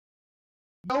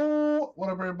Yo, what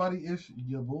up, everybody? It's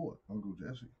your boy, Uncle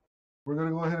Jesse. We're going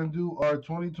to go ahead and do our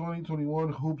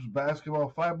 2020-21 Hoops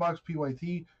Basketball 5-box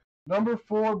PYT number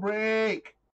 4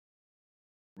 break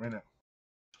right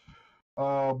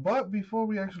now. But before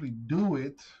we actually do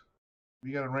it,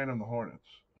 we got to random the Hornets.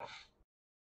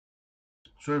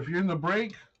 So if you're in the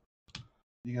break,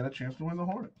 you got a chance to win the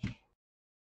Hornets.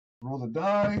 Roll the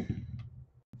die.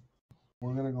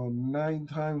 We're going to go 9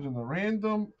 times in the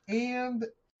random. And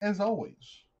as always,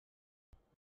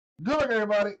 good luck,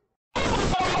 everybody.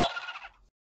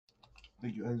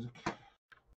 Thank you, Isaac.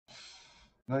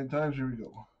 9 times, here we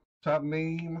go. Top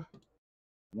name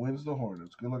wins the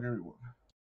Hornets. Good luck, everyone.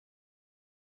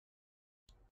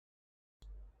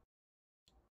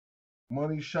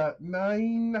 Money shot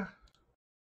 9.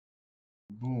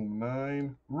 Boom,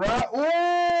 9. Right.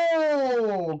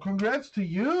 Oh, congrats to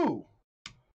you.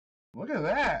 Look at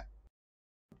that.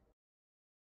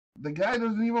 The guy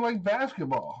doesn't even like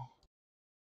basketball.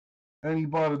 And he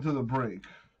bought into the break.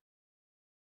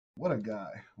 What a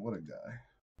guy. What a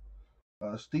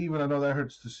guy. Steven, I know that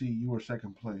hurts to see. You were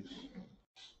second place.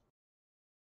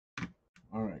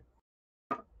 All right.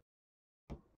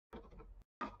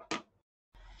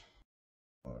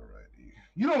 All righty.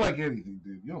 You don't like anything,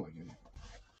 dude. You don't like anything.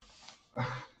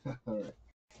 All right.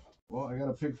 Well, I got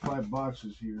to pick 5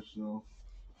 boxes here, so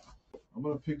I'm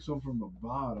going to pick some from the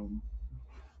bottom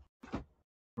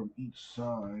from each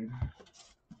side.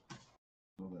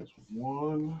 So that's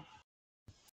 1.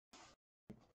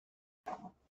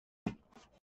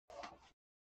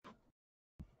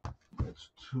 That's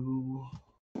 2.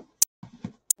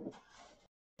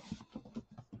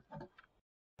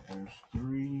 There's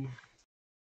 3.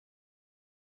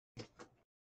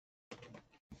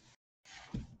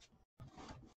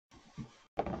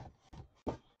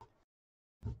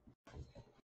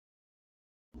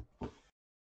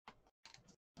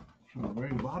 From the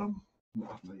very bottom? No,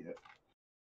 not yet.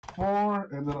 4,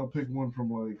 and then I'll pick one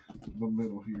from like the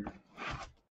middle here.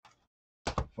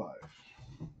 5.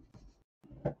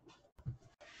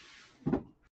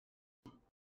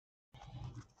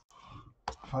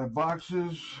 5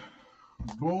 boxes.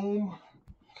 Boom.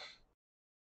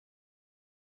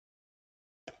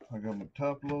 I got my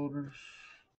top loaders.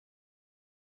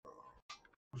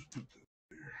 Let's put that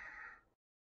there.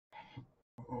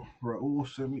 Oh, Raul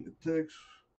sent me a text.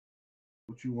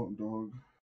 What you want, dog?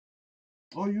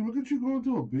 Oh, you look at you going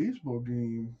to a baseball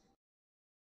game.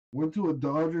 Went to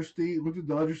Dodger Stadium. Look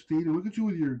at you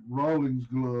with your Rawlings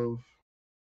glove.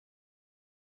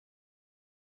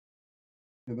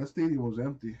 Yeah, that stadium was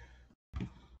empty.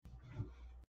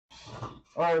 All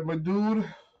right, my dude.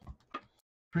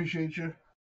 Appreciate you.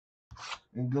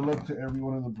 And good luck to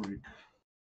everyone in the break.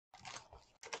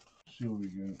 Let's see what we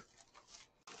got.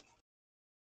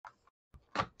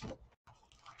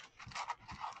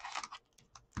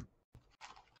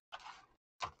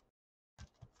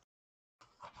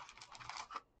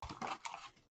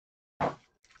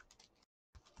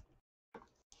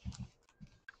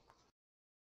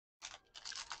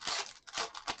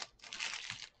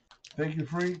 Thank you,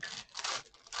 Freak.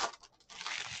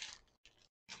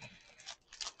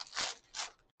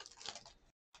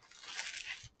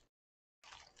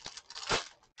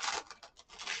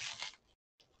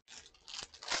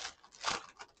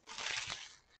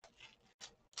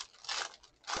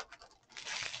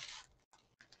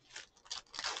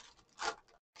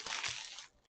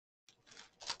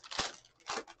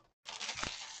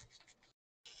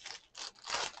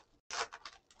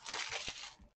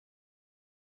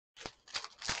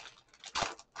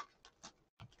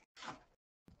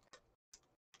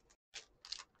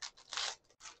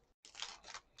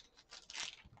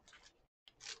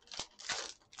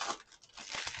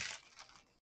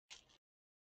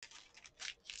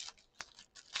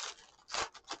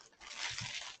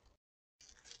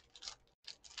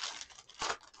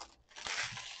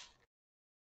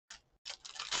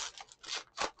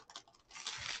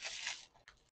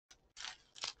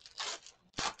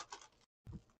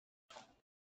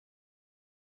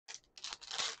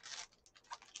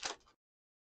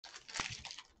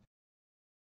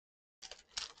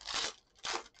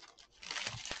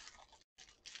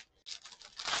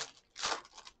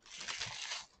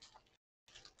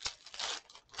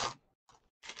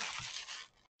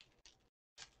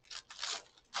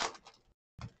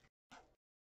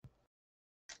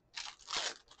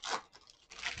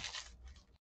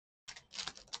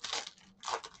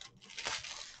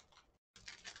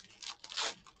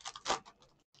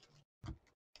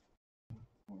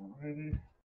 Alrighty.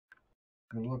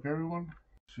 Good luck, everyone.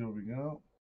 See what we got.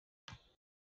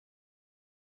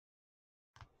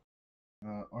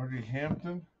 R.D.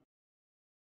 Hampton.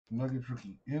 Nuggets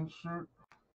rookie insert.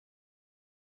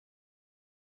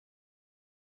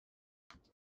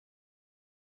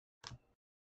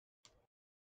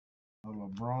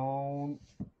 LeBron.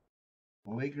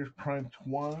 Lakers prime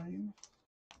twine.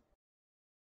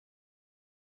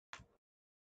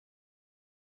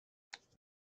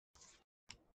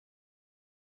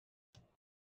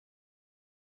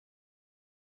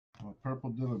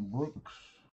 Purple Dylan Brooks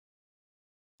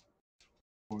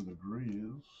for the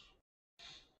Grizz.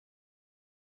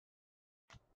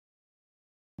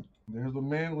 There's the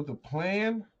man with the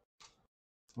plan.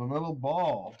 LaMelo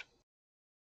Ball.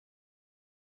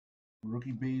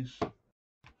 Rookie base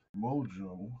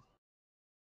Mojo.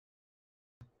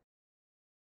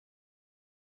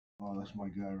 Oh, that's my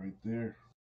guy right there.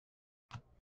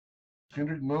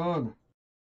 Kendrick Nunn.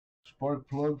 Spark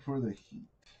plug for the Heat.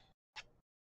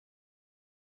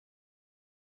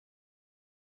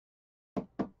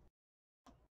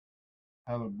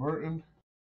 Halliburton.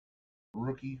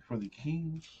 Rookie for the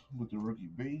Kings with the rookie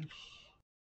base.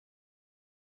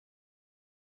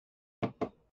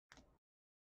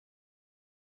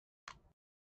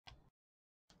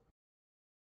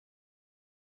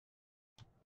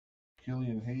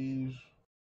 Killian Hayes.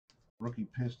 Rookie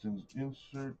Pistons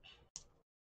insert.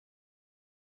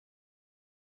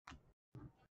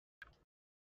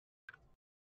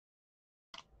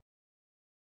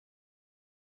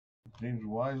 James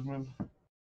Wiseman.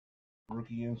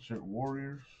 Rookie insert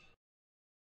Warriors.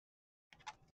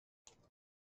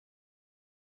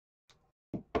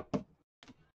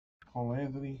 Cole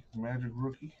Anthony, Magic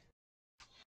rookie.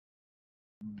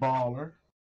 Baller.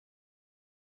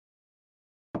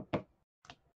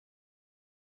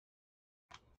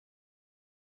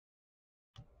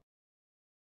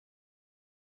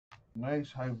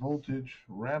 Nice high voltage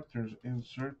Raptors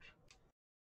insert.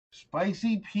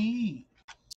 Spicy P.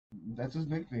 That's his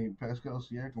nickname, Pascal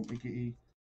Siakam, aka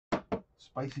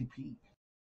Spicy P.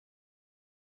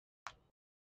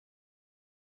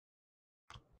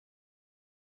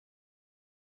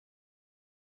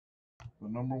 The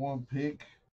 #1 pick,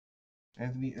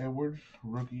 Anthony Edwards,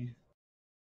 rookie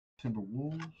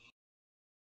Timberwolves.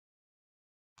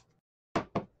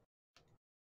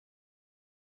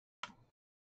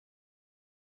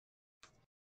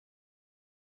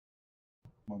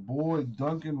 My boy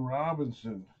Duncan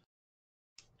Robinson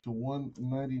to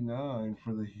 199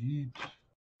 for the Heat.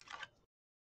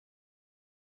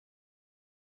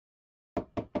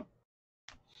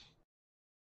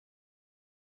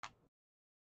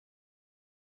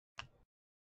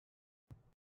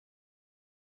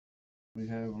 We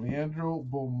have Leandro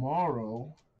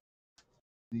Bomaro,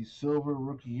 the silver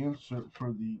rookie insert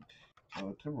for the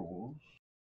Timberwolves.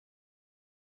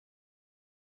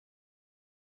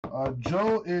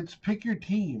 Joe, it's pick your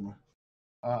team.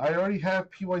 I already have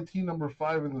PYT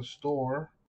 #5 in the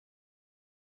store.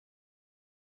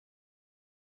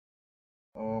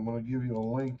 I'm going to give you a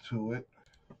link to it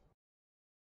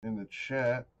in the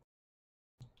chat.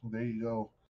 There you go.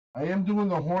 I am doing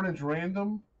the Hornets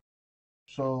random.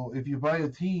 So if you buy a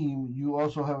team, you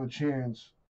also have a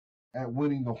chance at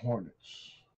winning the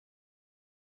Hornets.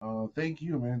 Thank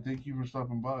you, man. Thank you for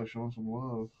stopping by, showing some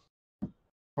love.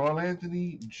 Carl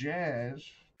Anthony Jazz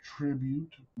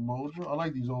Tribute Mojo. I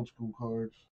like these old school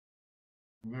cards.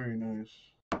 Very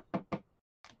nice.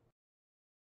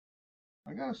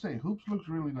 I gotta say, Hoops looks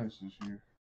really nice this year.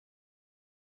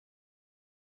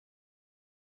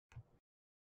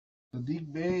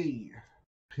 Sadiq Bey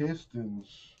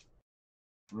Pistons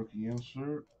rookie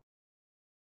insert.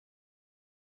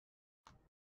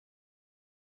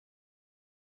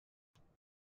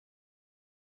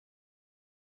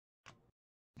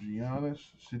 Giannis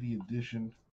City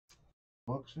Edition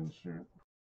Bucks insert.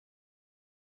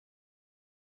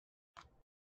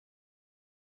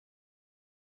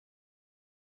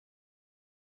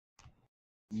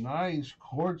 Nice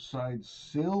courtside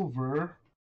silver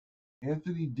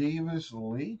Anthony Davis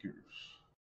Lakers.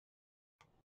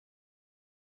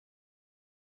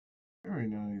 Very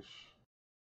nice.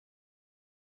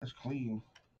 That's clean.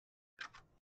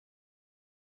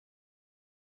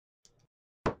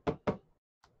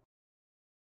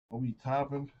 Obi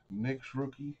Toppin, Knicks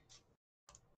rookie.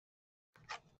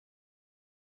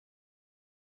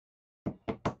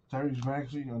 Tyrese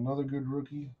Maxey, another good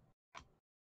rookie.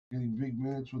 Getting big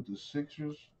minutes with the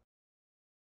Sixers.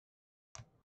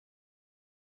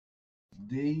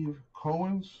 Dave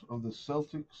Cowens of the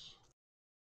Celtics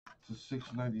to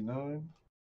 699.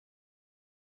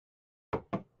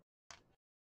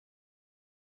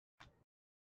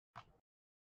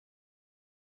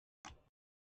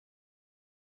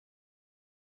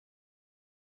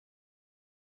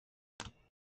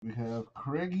 We have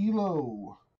Craig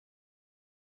Elo.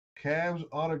 Cavs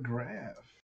autograph.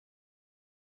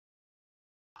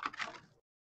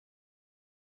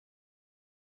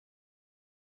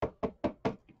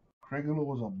 Craig Elo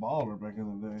was a baller back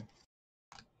in the day.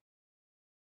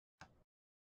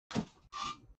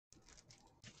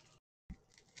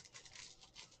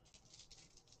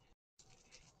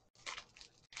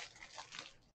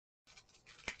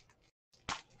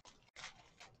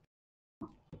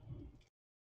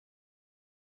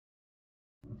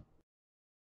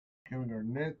 Kevin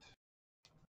Garnett.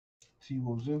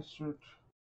 T-Wolves insert.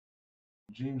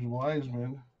 James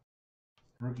Wiseman.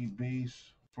 Rookie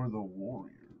base for the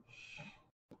Warriors.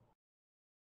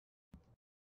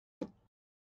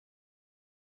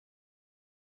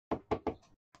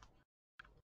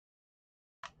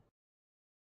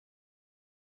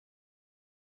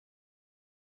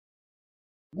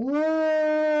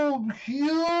 Whoa!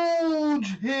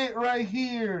 Huge hit right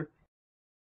here.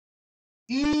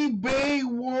 eBay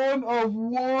 1 of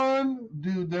 1.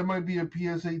 Dude, that might be a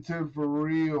PSA 10 for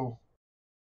real.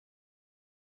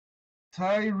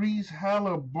 Tyrese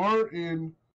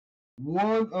Halliburton,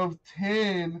 1 of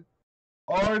 10.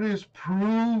 Artist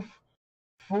proof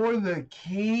for the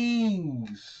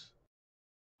Kings.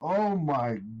 Oh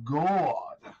my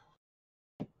God.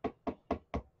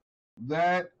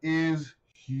 That is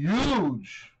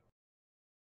huge.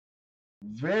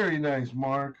 Very nice,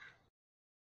 Mark.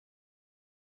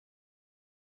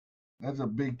 That's a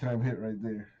big time hit right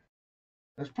there.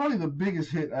 That's probably the biggest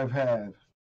hit I've had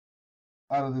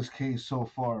out of this case so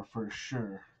far, for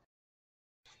sure.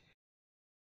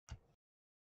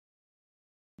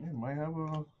 Yeah, might have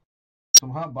some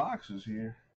hot boxes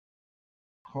here.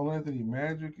 Cole Anthony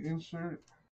Magic insert.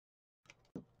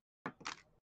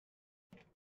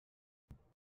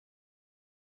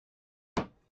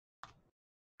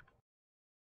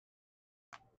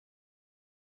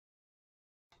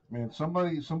 Man,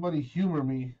 somebody humor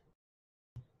me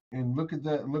and look at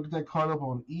that card up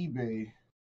on eBay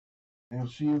and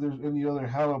see if there's any other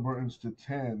Halliburtons to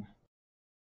 10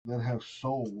 that have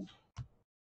sold.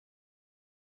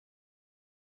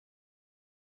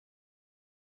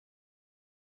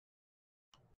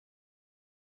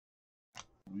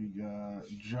 We got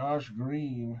Josh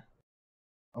Green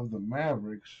of the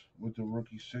Mavericks with the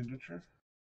rookie signature.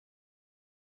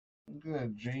 Look at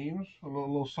that, James. A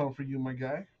little something for you, my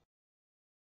guy.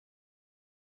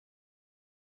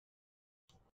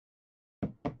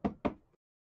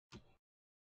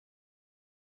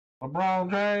 LeBron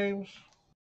James.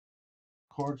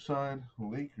 Courtside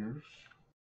Lakers.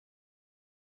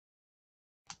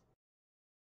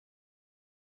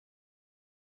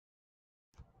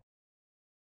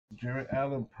 Jarrett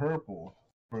Allen purple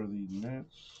for the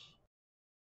Nets.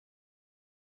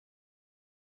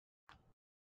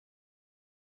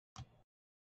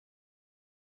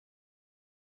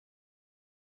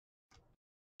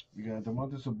 We got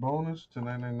Domantas Sabonis to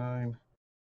 999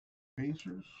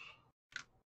 Pacers.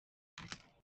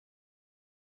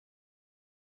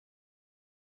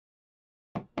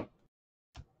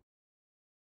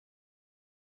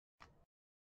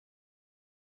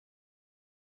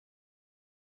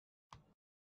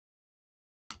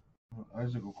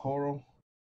 Isaac Okoro.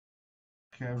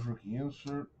 Cavs rookie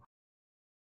insert.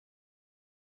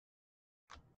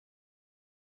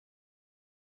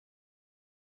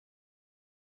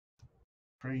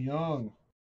 Trae Young.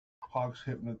 Hawks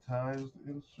hypnotized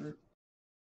insert.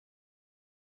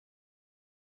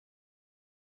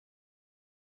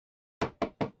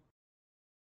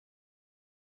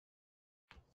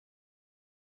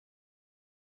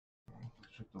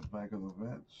 Check the back of the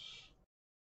vets.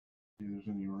 See if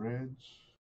there's any reds.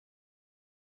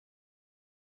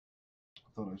 I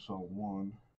thought I saw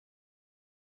one.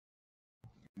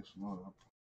 Guess not.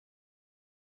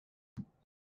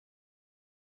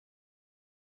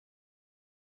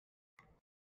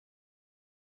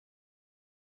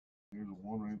 There's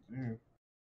one right there.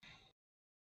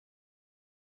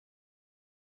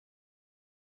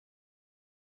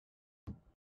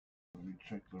 Let me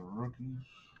check the rookies.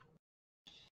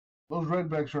 Those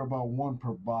redbacks are about 1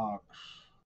 per box.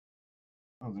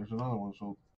 Oh, there's another one.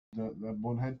 So that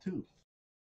one had 2.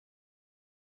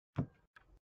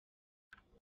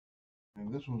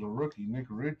 And this one's a rookie, Nick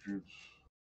Richards.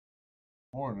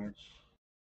 Hornets.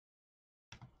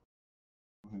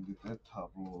 I'm gonna get that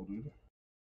top loaded.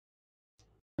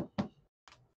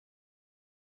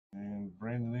 And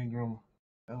Brandon Ingram,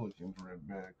 Pelicans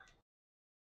redback.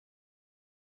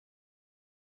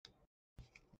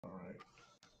 All right.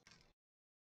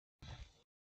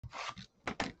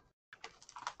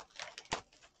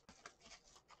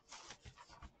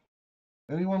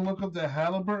 Anyone look up the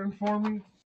Halliburton for me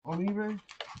on eBay?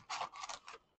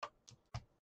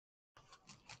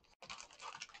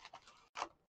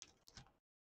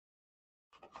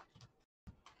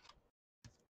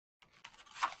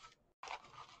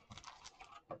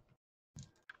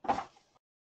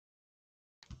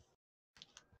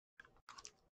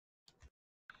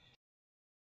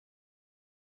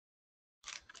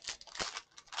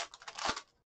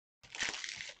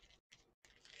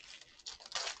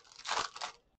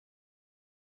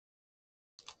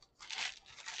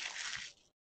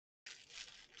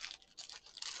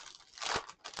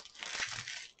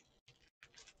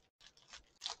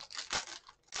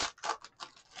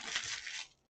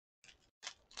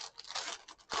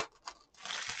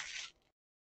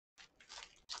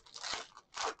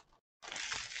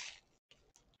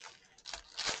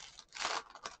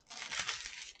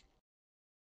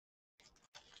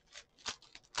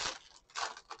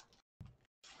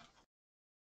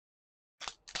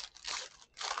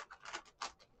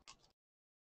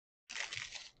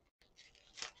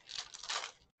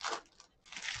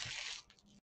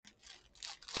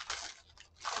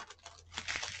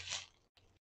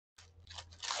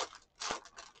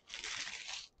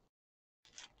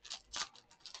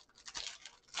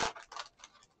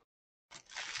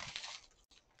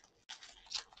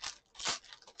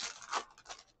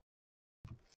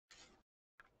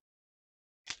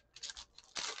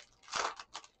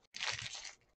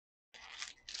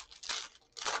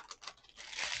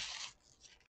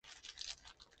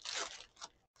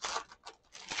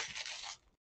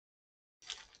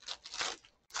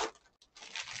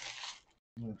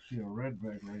 I see a red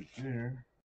back right there.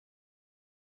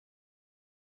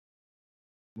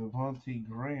 Devontae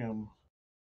Graham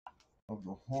of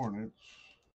the Hornets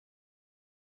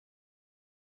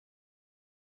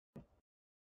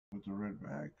with the red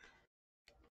back.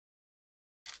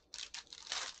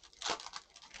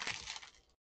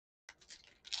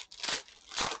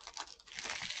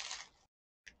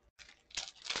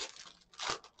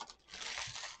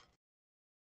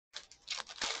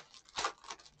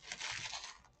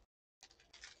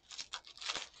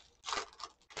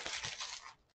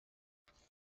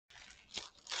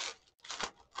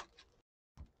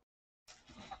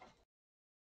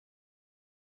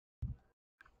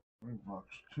 Red box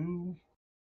 2.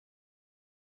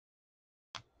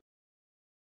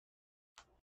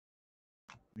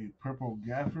 The purple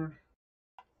Gafford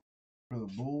for the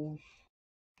Bulls.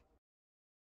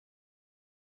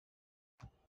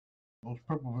 Those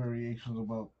purple variations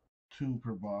about 2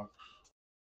 per box.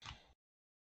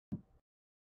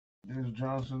 There's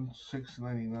Johnson,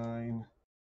 $6.99.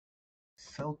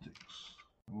 Celtics,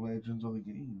 legends of the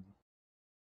game.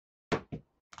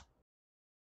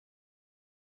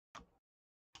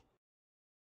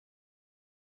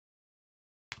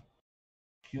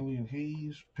 Killian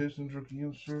Hayes, Pistons rookie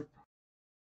insert.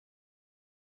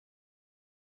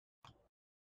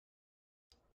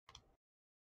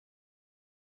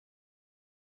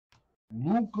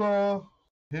 Luka,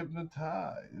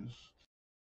 hypnotized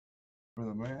for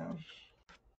the Mavs.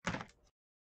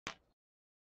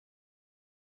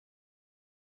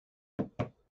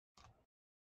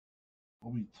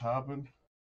 Obi Toppin,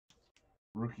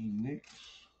 rookie Knicks.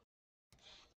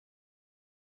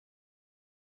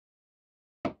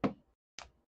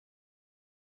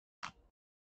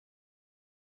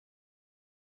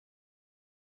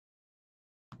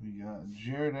 We got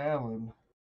Jared Allen,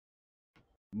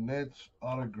 Nets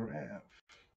autograph.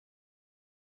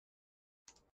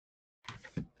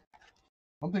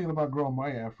 I'm thinking about growing my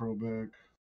afro back.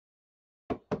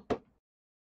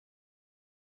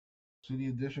 City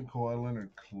Edition, Kawhi Leonard,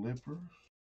 Clippers.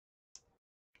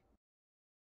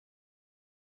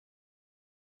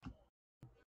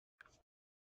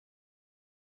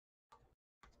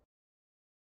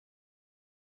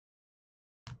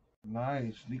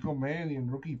 Nice. Nico Mannion,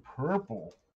 rookie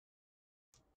purple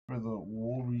for the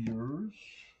Warriors.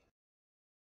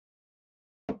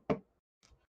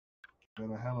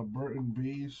 Got a Halliburton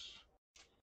base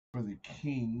for the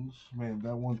Kings. Man,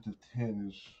 that 1/10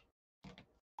 is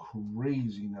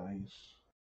crazy nice.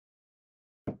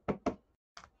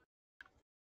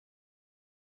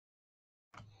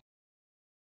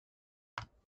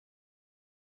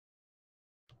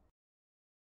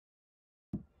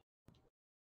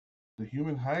 The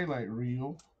human highlight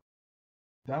reel.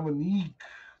 Dominique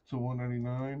to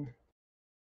 199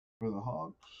 for the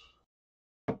Hawks.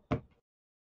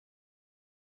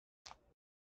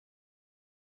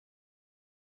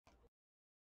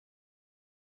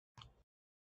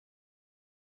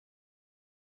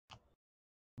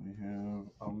 We have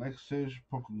Alexej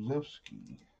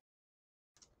Pokusevski.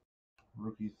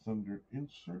 Rookie Thunder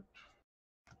insert.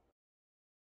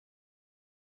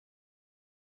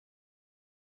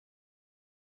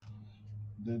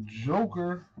 The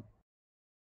Joker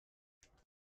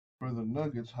for the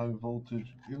Nuggets high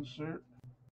voltage insert.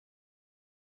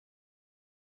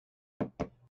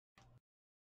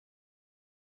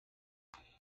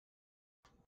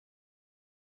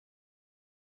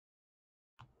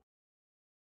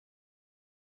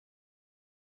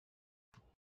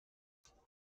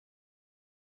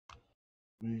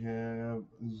 We have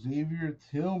Xavier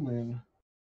Tillman,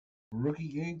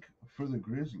 rookie ink for the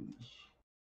Grizzlies.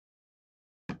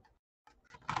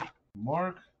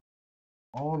 Mark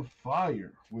on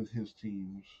fire with his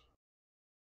teams.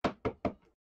 The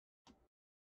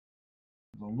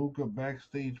Luka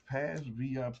Backstage Pass,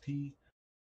 VIP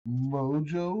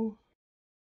Mojo.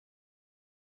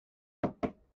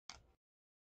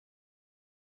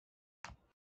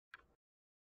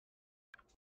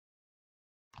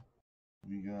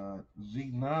 We got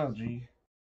Zeke Naji,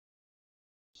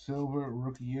 silver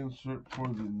rookie insert for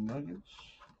the Nuggets.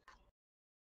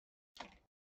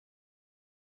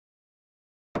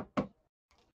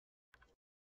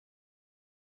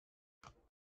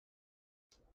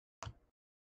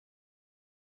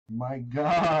 My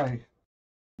guy,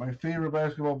 my favorite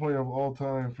basketball player of all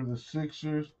time for the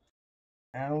Sixers,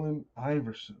 Allen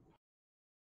Iverson.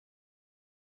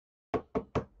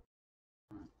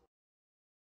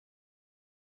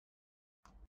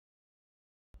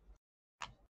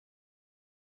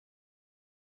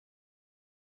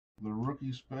 The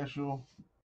rookie special,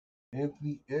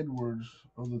 Anthony Edwards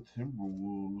of the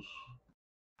Timberwolves.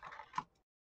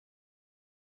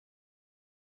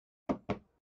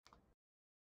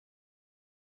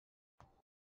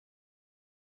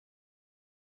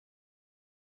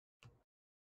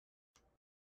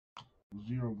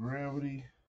 Zero Gravity,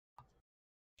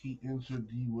 Heat insert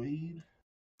D Wade.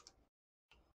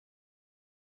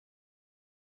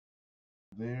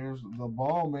 There's the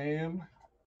Ball Man,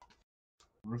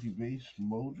 rookie base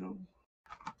Mojo.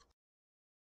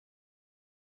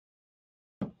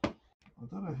 I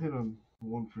thought I hit on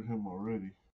one for him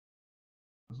already.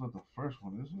 That's not the first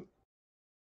one, is it?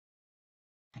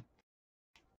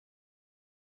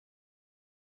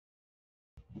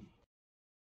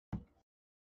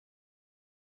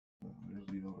 Oh, there's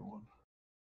the other one.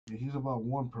 Yeah, he's about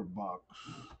one per box.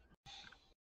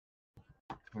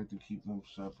 I like to keep them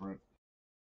separate.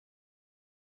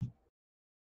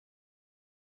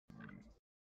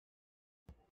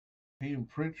 Peyton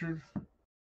Pritchard,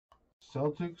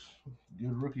 Celtics,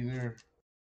 good rookie there.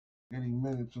 Getting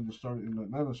minutes in the start,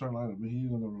 not the starting lineup, but he's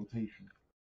in the rotation.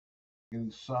 Getting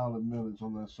solid minutes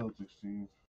on that Celtics team.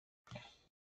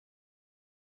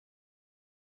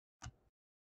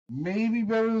 Maybe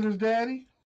better than his daddy.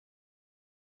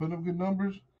 Put up good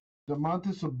numbers.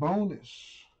 Domantas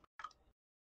Sabonis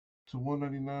to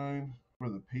 199 for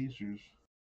the Pacers.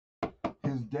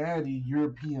 His daddy,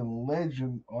 European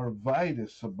legend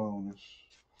Arvydas Sabonis.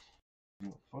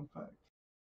 Fun fact.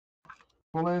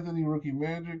 Cole Anthony, rookie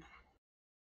Magic.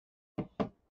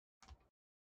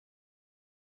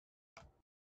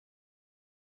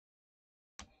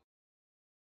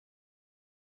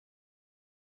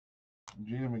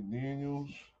 Jaden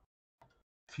McDaniels,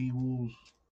 T-Wolves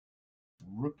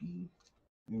rookie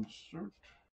insert.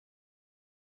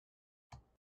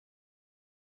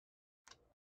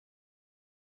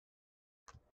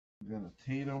 We got a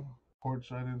Tatum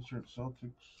courtside insert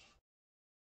Celtics.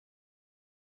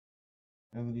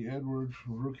 Anthony Edwards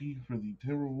rookie for the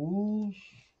Timberwolves.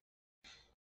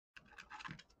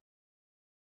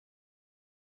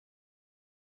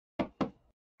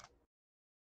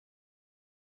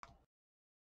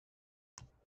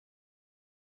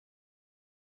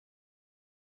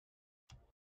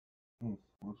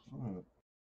 What's that?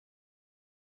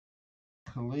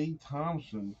 Klay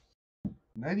Thompson,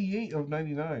 98 of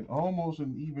 99, almost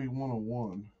an eBay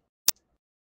 101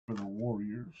 for the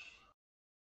Warriors.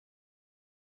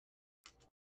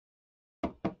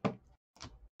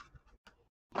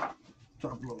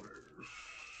 Top loaders.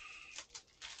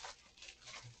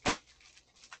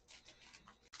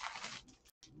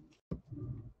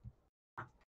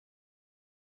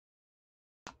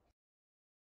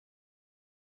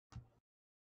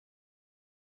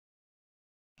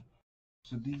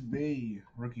 Sadiq Bey,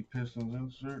 rookie Pistons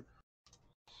insert.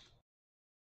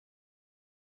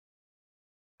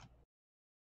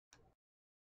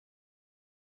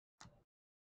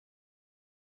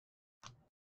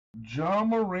 John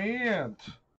Morant,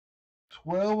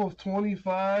 12 of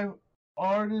 25,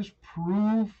 artist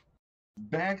proof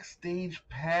backstage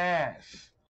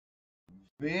pass.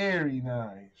 Very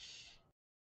nice.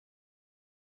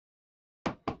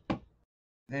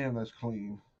 Damn, that's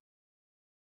clean.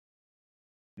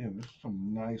 Damn, there's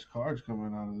some nice cards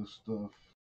coming out of this stuff.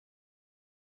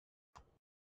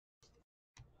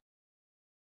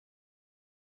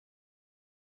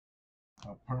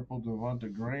 A purple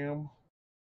Devonta Graham.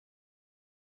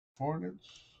 Hornets.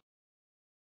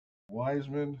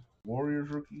 Wiseman. Warriors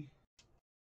rookie.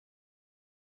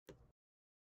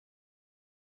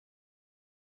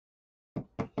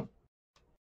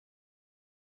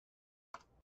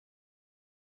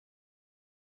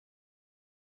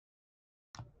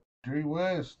 Jerry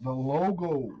West. The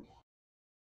logo.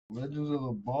 Legends of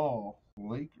the Ball.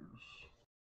 Lakers.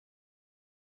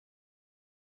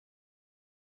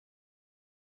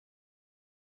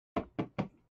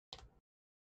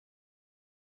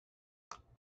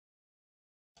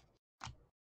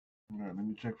 All right, let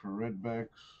me check for redbacks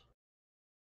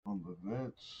on the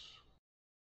vets.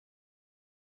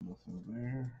 Nothing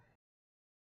there.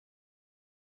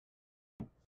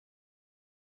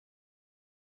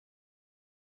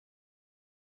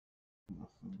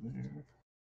 Nothing there.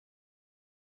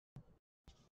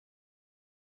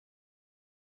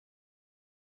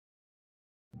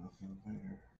 Nothing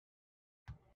there.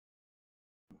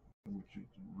 Let me check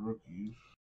the rookies.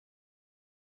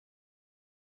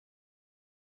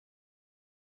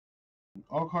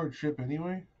 All cards ship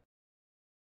anyway,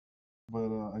 but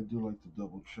I do like to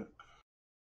double check.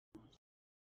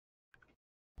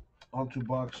 On to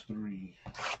box 3.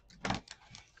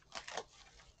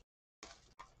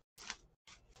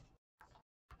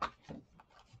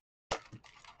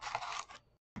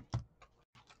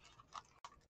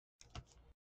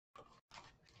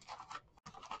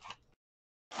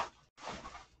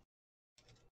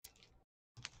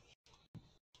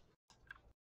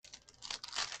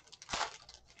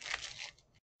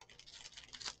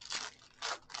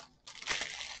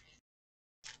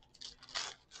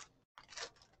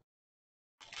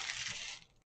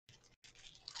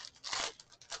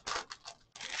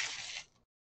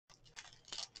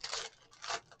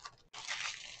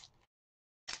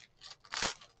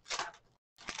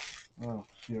 Oh,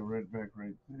 see a redback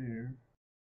right there.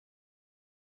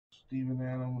 Steven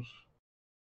Adams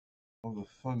of the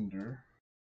Thunder.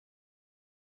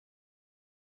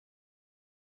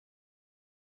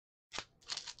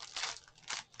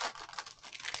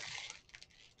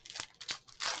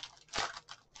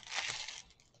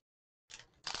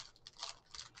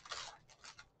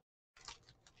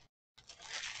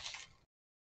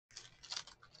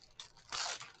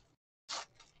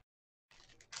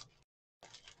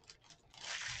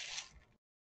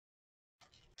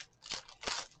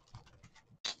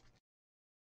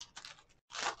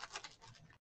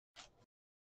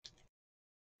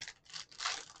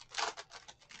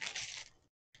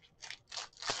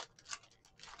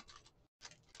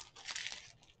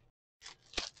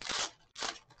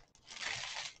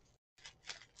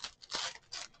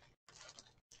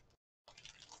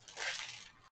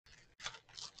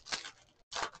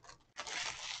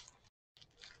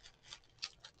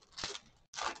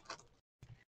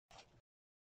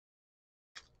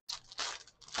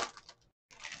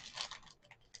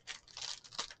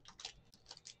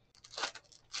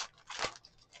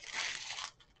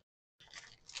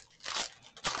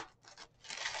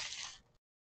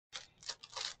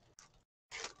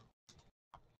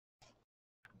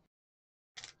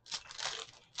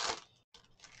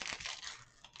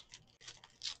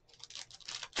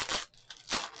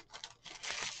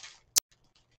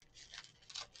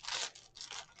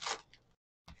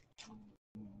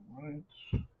 Right.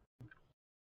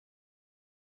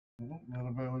 Not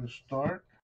a bad way to start.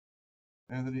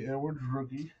 Anthony Edwards,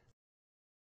 rookie.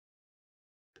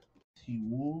 T.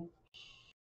 Wolves.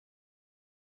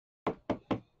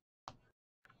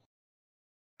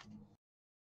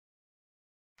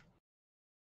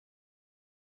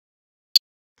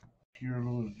 Pierre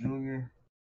Lewis Jr.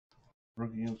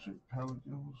 Rookie insert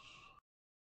Pelicans.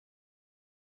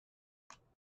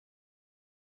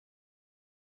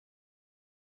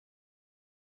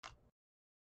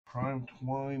 Prime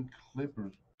Twine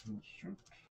Clippers insert.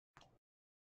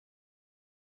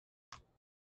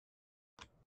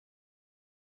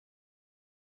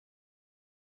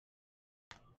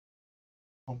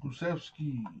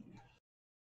 Pokusevski.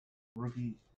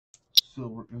 Rookie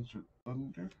silver insert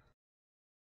Thunder.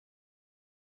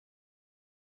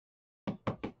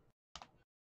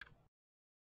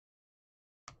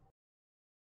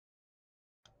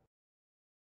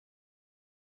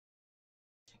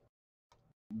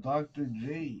 Dr.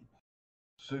 J.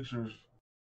 Sixers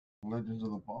Legends of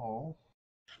the Ball.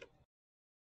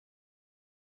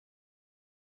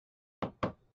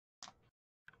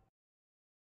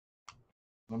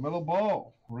 LaMelo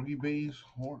Ball, rookie base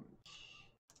Hornets.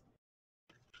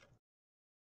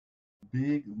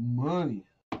 Big money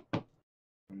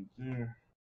right there.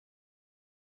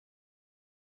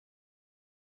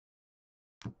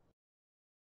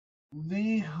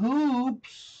 The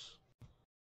Hoops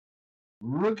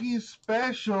rookie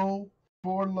special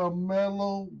for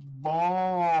LaMelo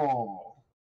Ball.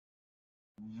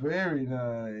 Very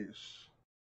nice.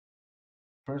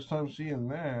 First time seeing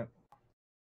that.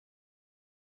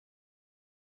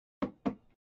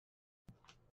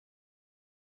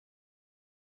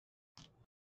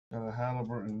 Got a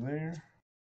Halliburton there.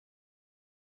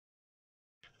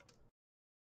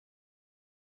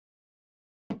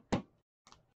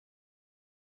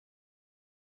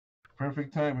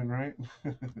 Perfect timing, right?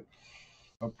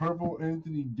 A purple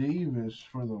Anthony Davis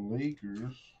for the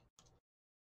Lakers.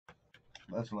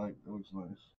 That looks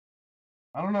nice.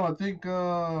 I don't know. I think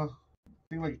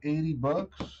like $80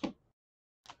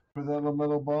 for that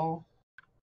LaMelo Ball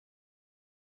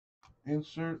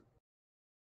insert.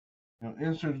 You know,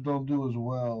 inserts don't do as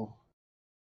well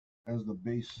as the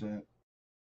base set.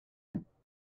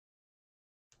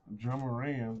 Ja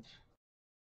Morant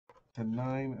to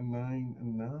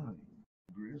 999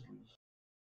 Grizzlies.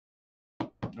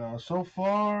 So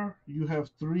far, you have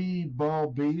 3 ball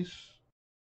base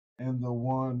and the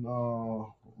 1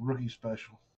 rookie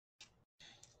special.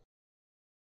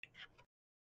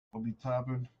 I'll be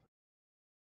topping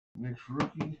next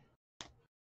rookie.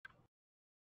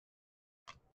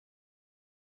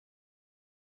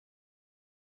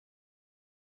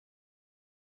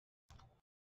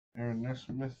 Aaron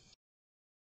Nesmith,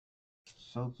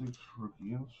 Celtics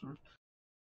rookie insert.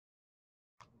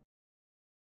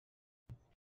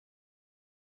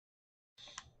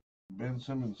 Ben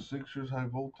Simmons, Sixers high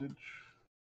voltage.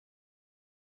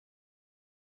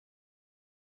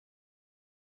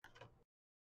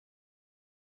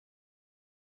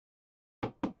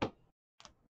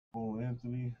 Cole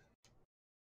Anthony,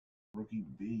 rookie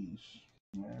base,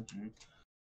 Magic.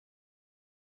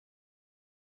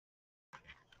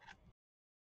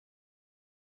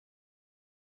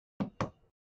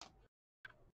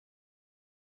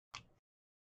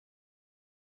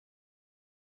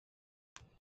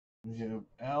 We have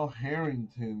Al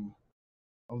Harrington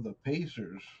of the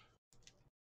Pacers.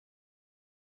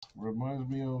 Reminds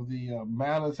me of the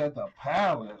Malice at the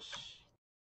Palace.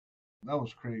 That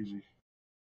was crazy.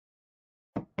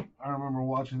 I remember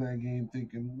watching that game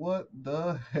thinking, what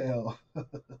the hell?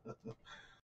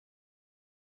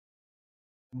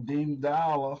 Dame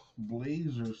Dollar,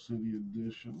 Blazer City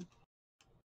Edition.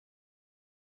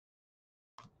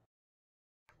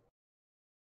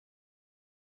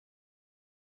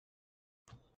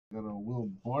 Got a Will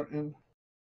Barton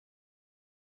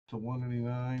to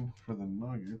 189 for the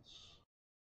Nuggets.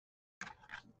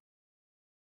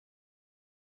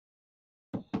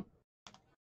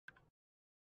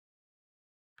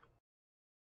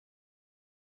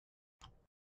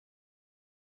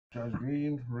 Josh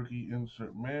Green, rookie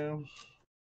insert Mavs.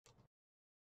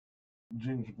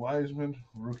 James Wiseman,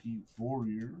 rookie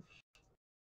Warriors.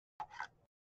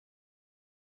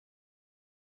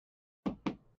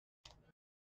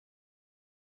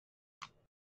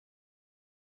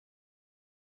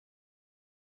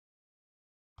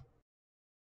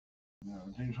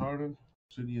 James Harden,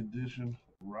 City Edition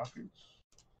Rockets.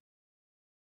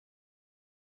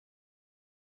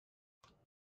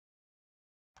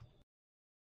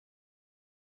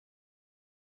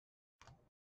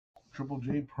 Triple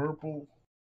J Purple,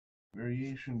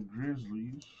 Variation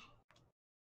Grizzlies.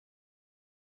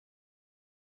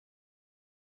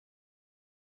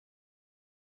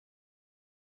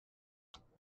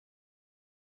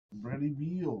 Brady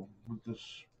Beal with the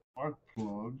spark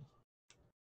plug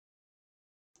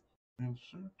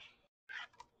insert.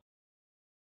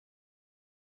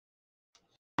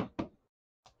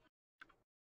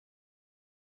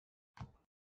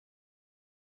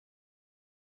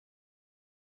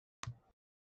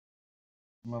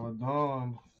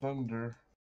 Maladon Thunder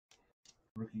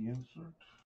rookie insert.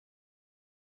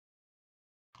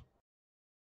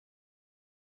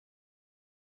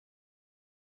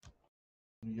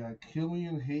 We got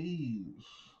Killian Hayes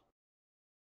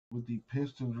with the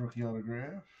Pistons rookie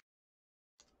autograph.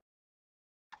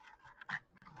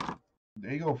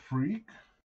 There you go, Freak.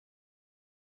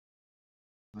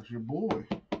 That's your boy.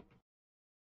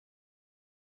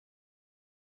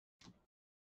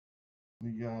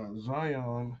 We got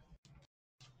Zion,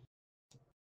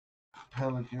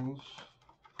 Pelicans,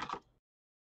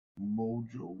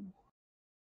 Mojo.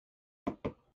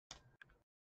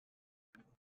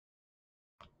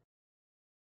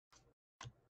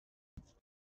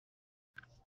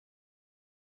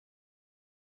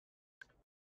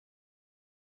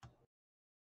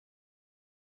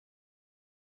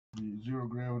 Zero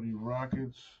Gravity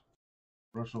Rockets.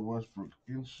 Russell Westbrook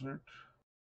insert.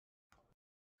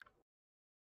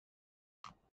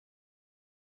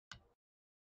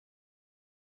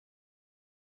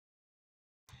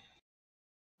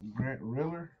 Grant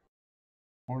Riller.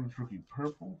 Hornets rookie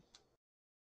purple.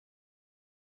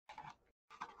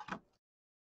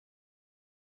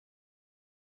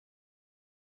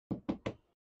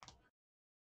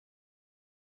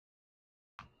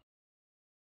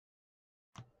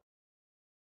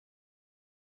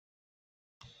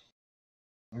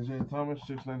 Isaiah Thomas,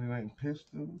 699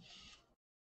 Pistons.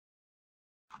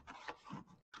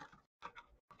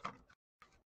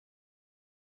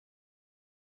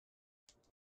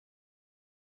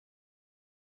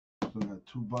 Still got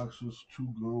 2 boxes to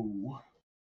go.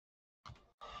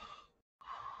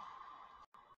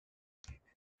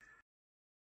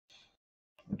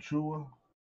 Achua,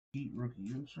 Heat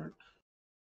rookie insert.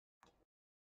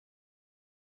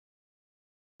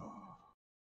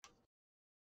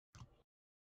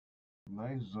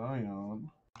 Nice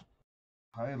Zion.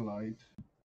 Highlight.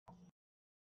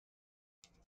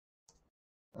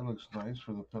 That looks nice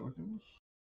for the Pelicans.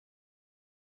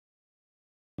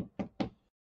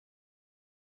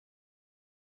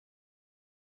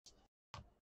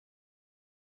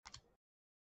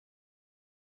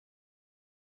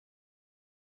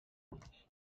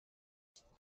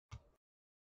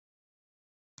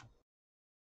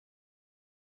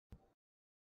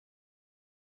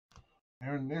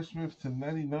 Aaron Nesmith to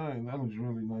 99. That looks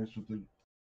really nice with the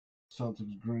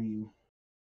Celtics green.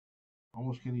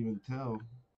 Almost can't even tell.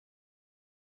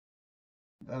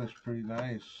 That is pretty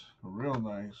nice. Real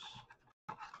nice.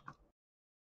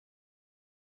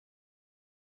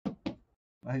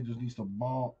 Now he just needs to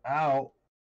ball out.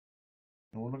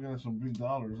 And we're looking at some big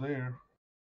dollars there.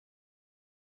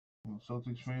 And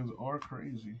Celtics fans are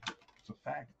crazy. It's a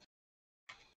fact.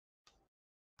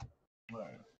 All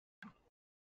right.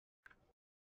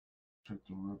 Check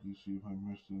the rookie, see if I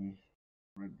missed any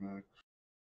redbacks.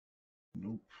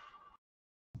 Nope.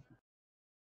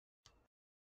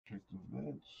 Check the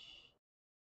vets.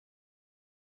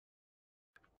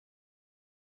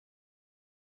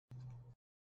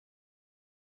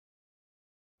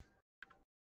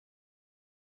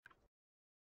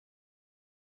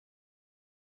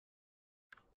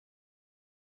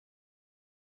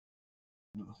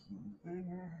 Nothing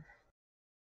there.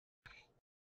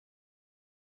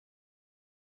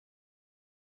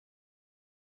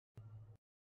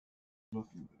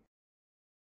 Nothing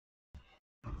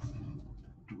there.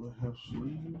 Do I have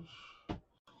sleeves?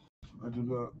 I do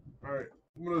not. Alright,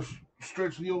 I'm gonna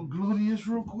stretch the old gluteus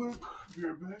real quick. Be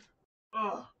right back.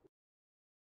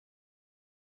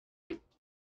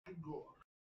 Good God.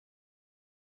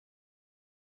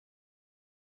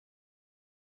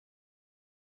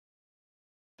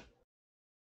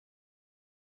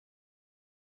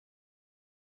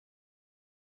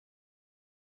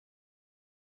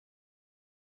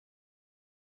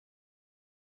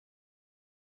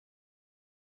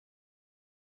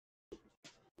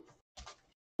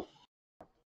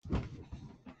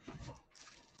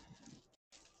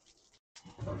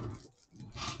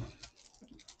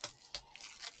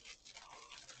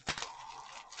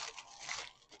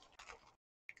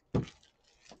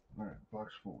 Alright,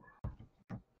 box 4.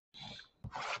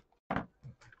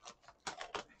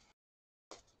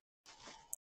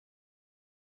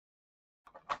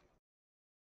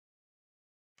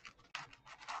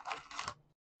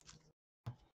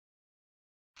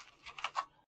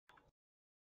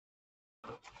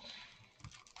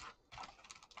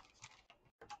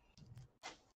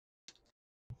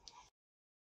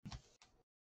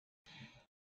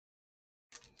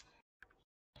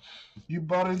 You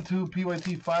bought into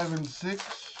PYT 5 and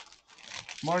 6,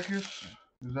 Marcus?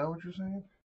 Is that what you're saying?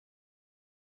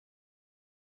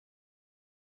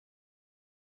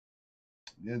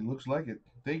 Yeah, it looks like it.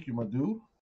 Thank you, my dude.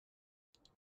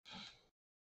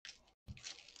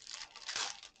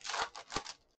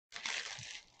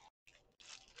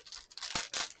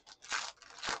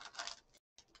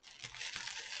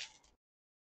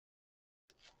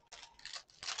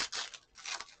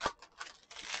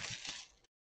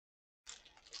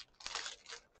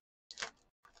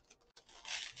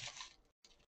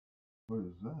 What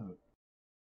is that?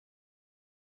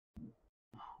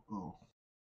 Oh.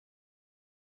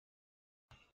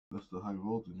 That's the high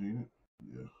voltage, ain't it?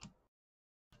 Yeah.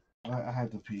 I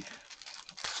had to peek.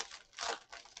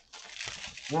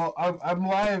 Well, I'm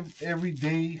live every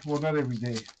day. Well, not every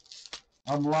day.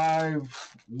 I'm live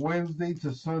Wednesday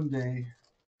to Sunday,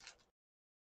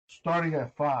 starting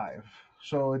at 5.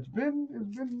 So it's been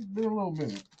a little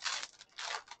minute.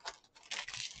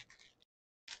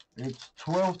 It's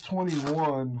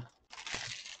 12:21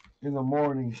 in the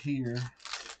morning here.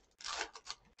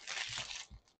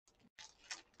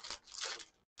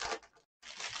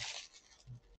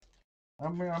 I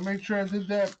mean, I made sure I did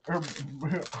that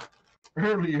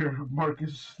earlier,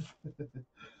 Marcus.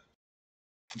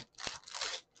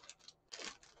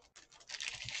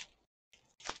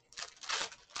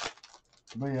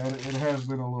 But yeah, it has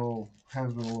been a little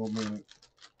minute.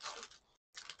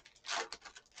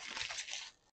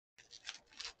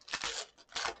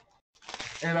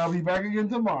 And I'll be back again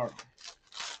tomorrow.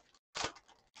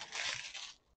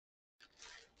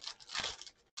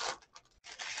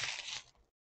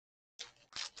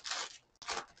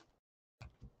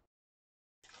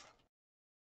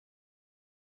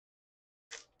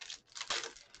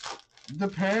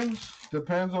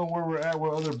 Depends on where we're at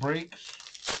with other breaks.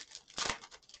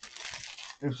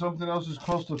 If something else is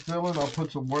close to filling, I'll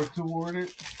put some work toward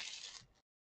it.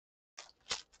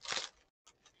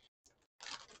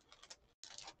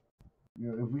 You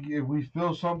know, if we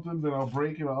fill something, then I'll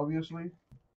break it, obviously.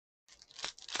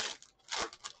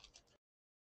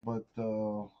 But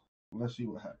let's see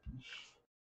what happens.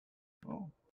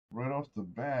 Well, right off the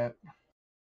bat,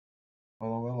 a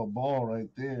little ball right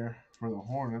there for the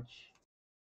Hornets.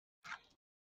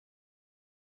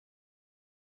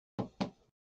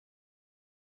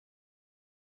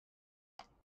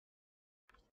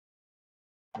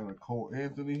 Got a Cole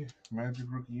Anthony, Magic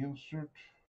rookie insert.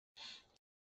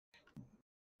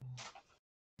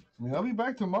 I mean, I'll be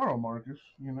back tomorrow, Marcus.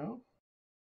 You know,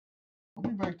 I'll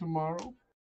be back tomorrow.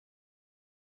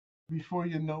 Before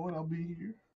you know it, I'll be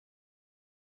here.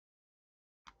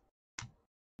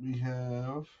 We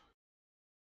have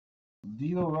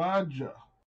Dino Raja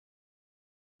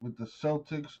with the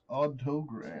Celtics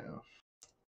autograph.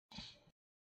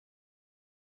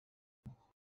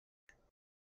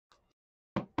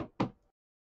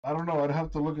 I don't know. I'd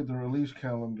have to look at the release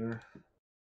calendar.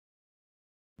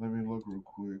 Let me look real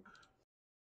quick.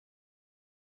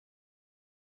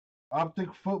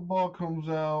 Optic Football comes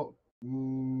out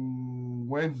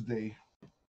Wednesday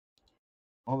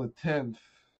on the 10th.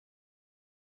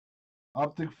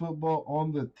 Optic Football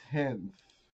on the 10th.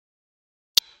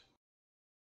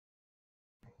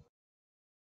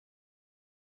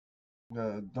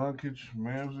 Doncic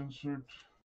Mavs insert.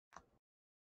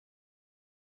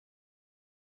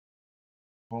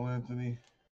 Cole Anthony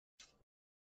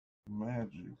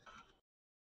Magic.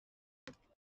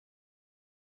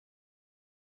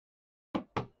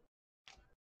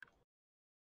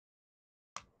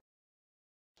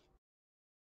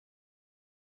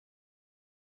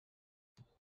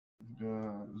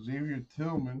 Xavier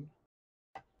Tillman,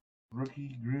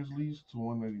 rookie Grizzlies to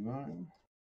 199.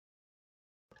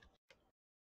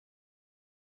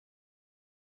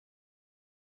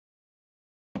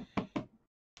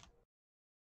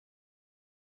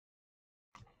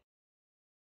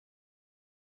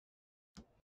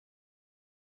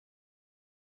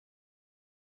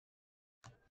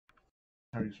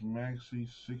 Tyrese Maxey,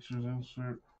 Sixers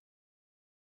insert.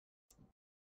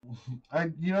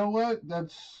 You know what?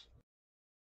 That's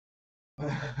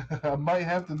I might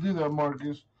have to do that,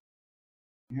 Marcus.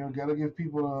 You know, gotta give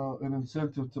people an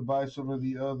incentive to buy some of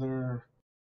the other,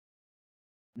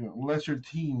 you know, lesser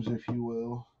teams, if you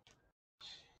will.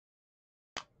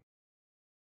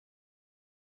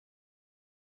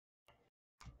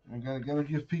 And gotta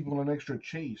give people an extra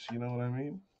chase. You know what I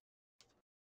mean?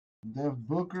 Dev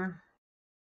Booker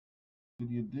to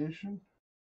the addition.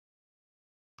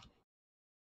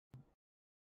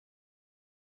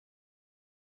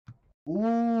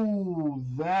 Ooh,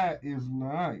 that is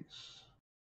nice.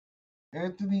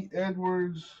 Anthony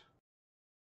Edwards,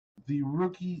 the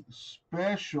rookie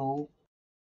special,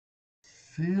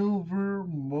 Silver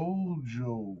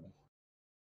Mojo.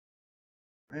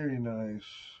 Very nice.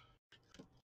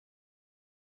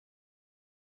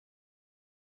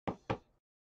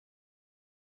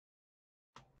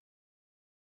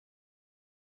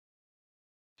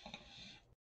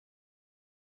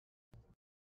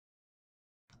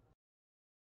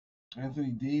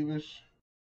 Anthony Davis,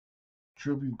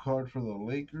 tribute card for the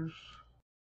Lakers.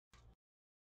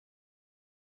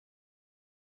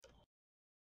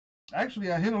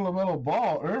 Actually, I hit a LaMelo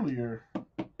Ball earlier.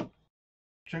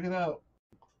 Check it out.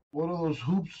 One of those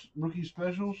hoops rookie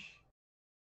specials.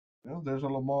 You know, there's a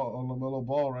LaMelo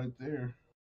Ball right there.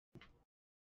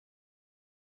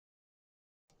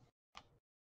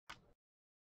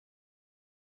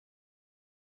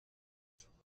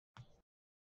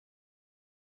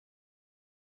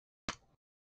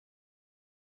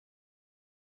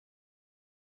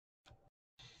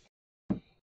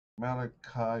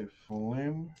 Malachi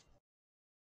Flynn,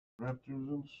 Raptors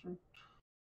insert.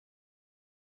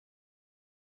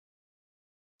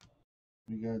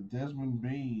 We got Desmond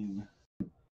Bain,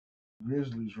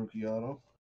 Grizzlies rookie auto.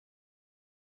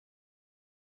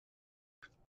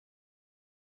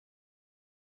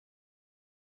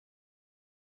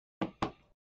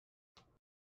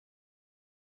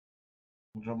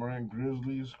 Ja Morant,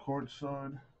 Grizzlies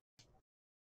courtside.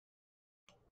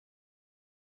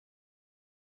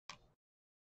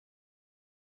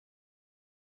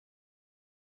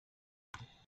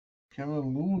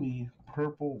 Kevin Looney,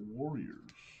 Purple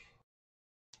Warriors.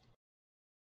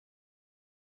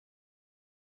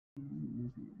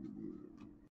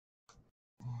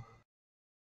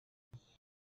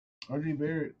 RJ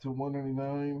Barrett to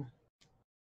 199.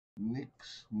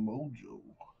 Knicks Mojo.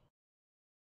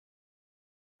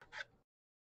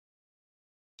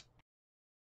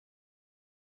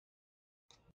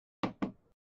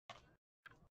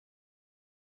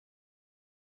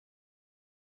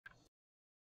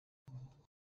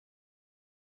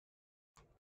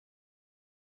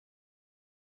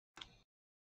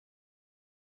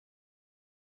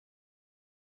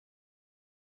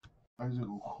 Isaac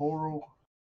Okoro,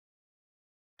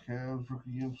 Cavs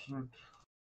rookie insert.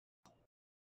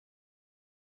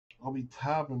 I'll be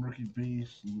topping rookie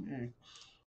base Knicks.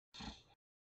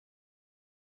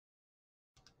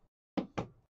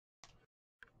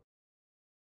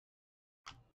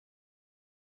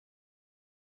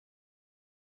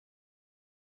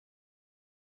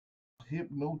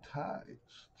 Hypnotized.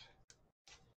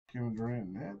 Kevin Durant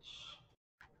Nets.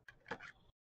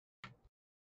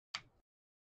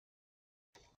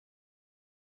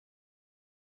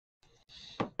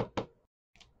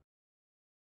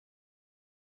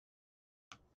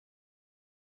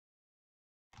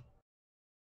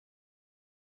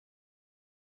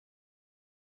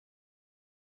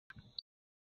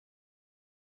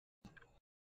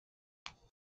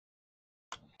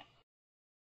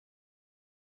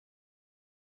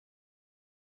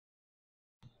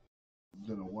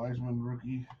 Then a Wiseman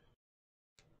rookie.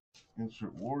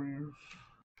 Insert Warriors.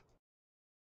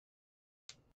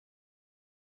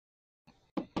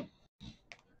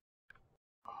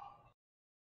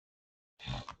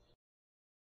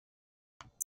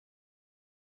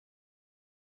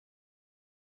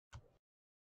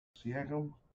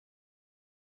 Siakam.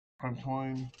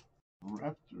 Primetime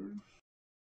Raptors.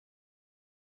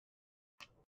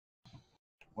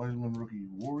 Wiseman rookie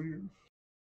Warriors.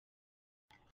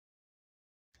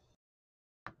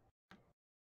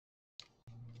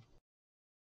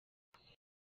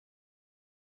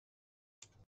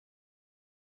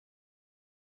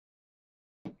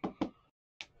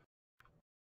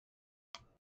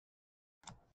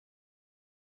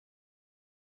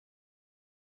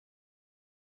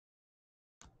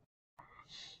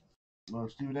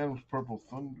 Steven Adams Purple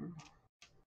Thunder.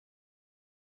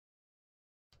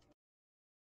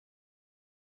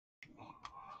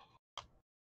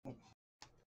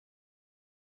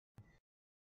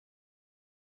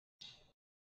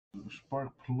 Spark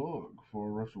plug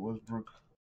for Russell Westbrook.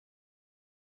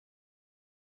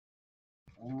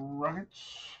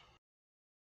 Rockets.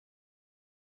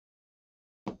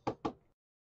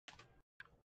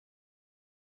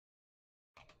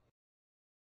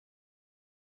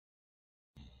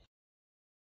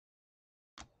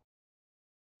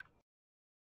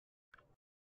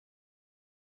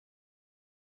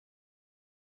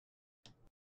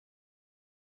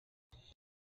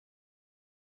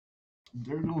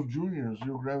 Derrick Jones Jr.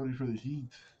 Zero gravity for the Heat.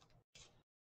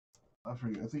 I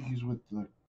forget. I think he's with the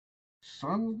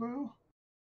Suns now.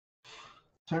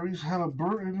 Tyrese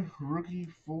Halliburton, rookie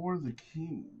for the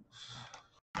Kings.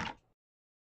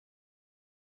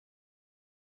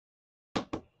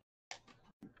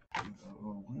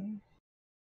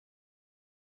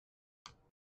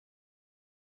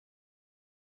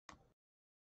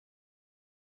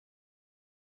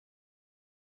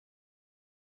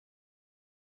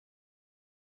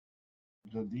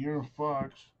 The De'Aaron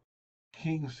Fox,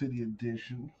 King City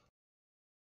Edition,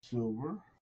 silver.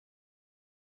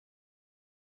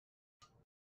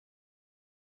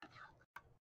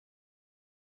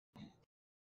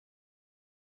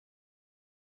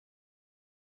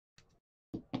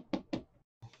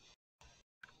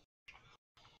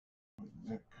 My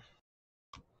neck,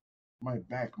 my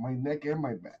back, my neck, and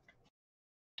my back.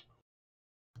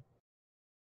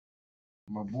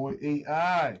 My boy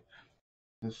AI,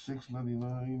 the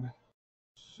 699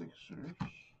 Sixers.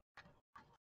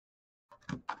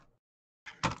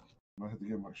 I have to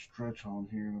get my stretch on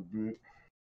here in a bit.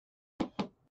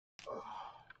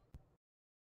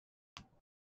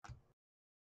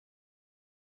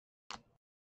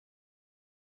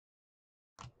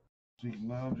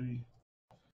 Technology.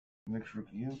 Next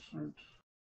rookie insert.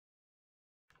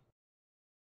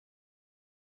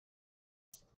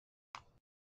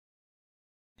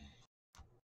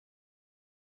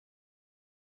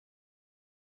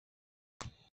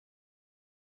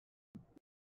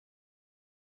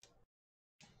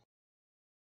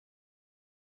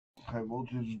 High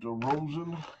voltage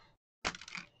DeRozan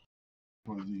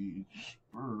for the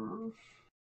Spurs.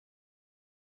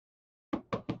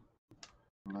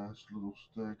 Last little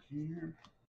stack here.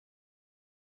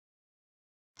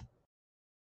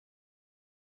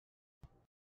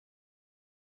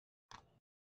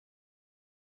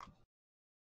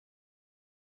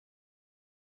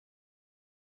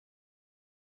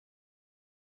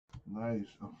 Nice.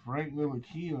 A Frank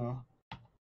Ntilikina,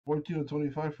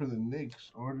 14/25 for the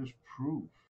Knicks. Artist proof.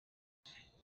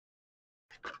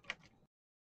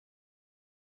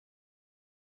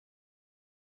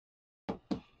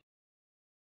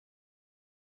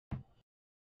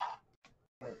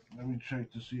 Alright, let me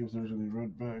check to see if there's any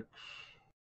red backs.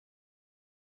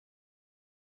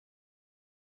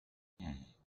 Can't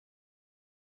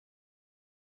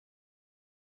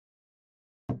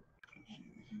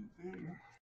see anything there.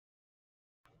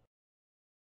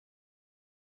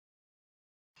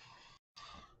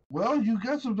 Well, you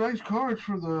got some nice cards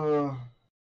for the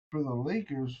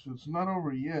Lakers. It's not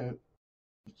over yet.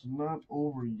 It's not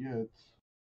over yet.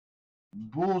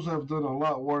 Bulls have done a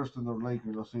lot worse than the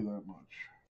Lakers, I'll say that much.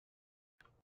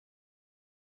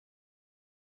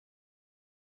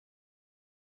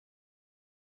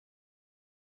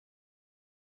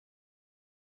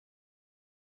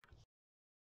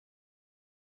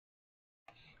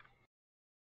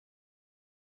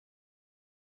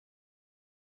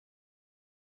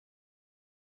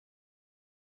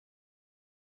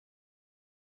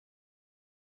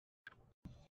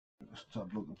 Let's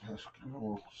top load the pass.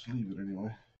 Well, sleeve it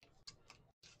anyway.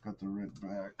 Got the red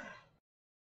back.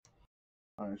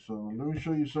 Alright, so let me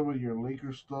show you some of your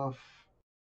Lakers stuff.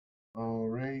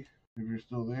 Ray, if you're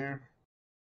still there.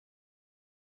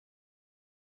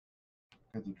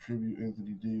 Got the tribute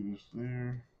Anthony Davis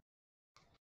there.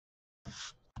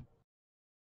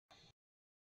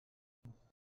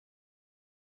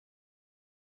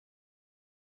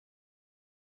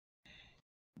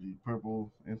 The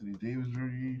purple Anthony Davis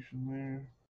variation there.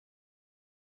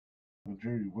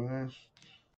 Jerry West.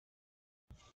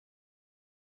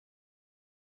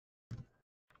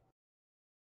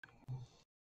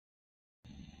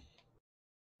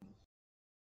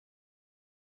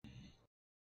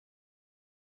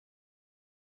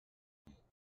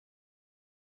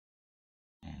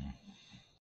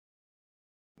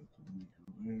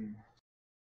 There.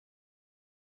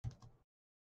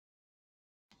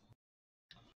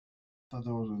 Thought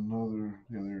there was another.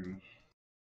 Yeah, there it is.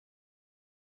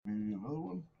 Maybe another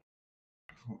one?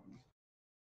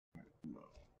 No.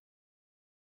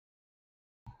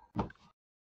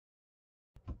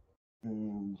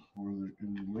 And were there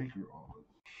any Laker autos?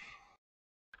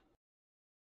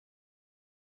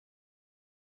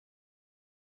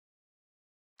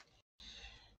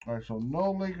 Alright, so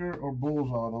no Laker or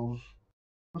Bulls autos.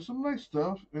 But some nice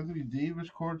stuff. Anthony Davis,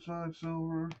 courtside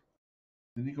silver.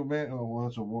 The Nico Man. Oh, well,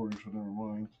 that's a Warriors, so never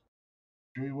mind.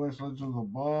 Jerry West, Legends of the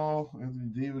Ball. Anthony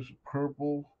Davis,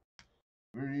 purple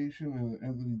variation. And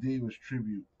Anthony Davis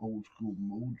tribute, old school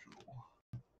mojo.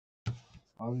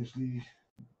 Obviously,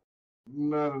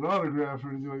 not an autograph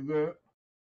or anything like that.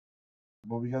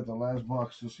 But we got the last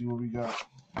box to see what we got.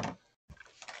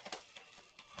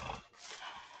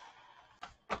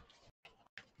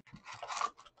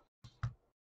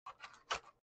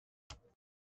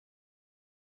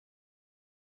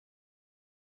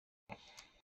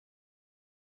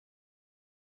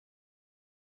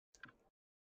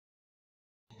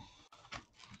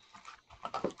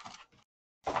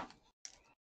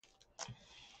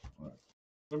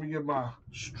 Let me get my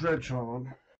stretch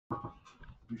on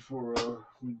before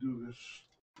we do this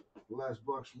last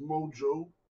box mojo.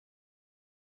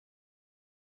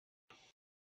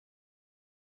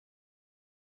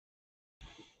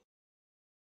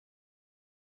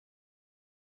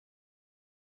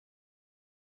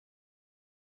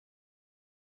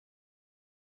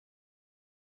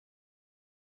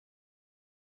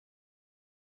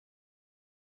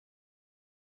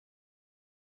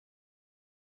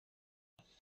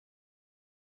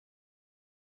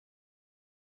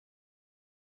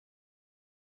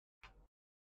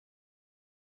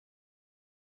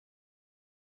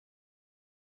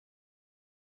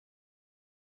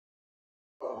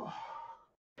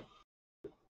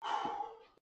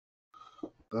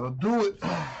 That'll do it.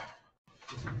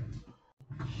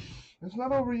 It's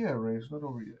not over yet, Ray. It's not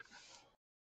over yet.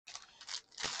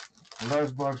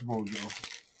 Last box mojo.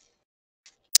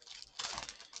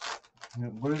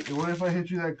 What if I hit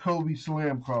you that Kobe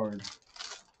Slam card?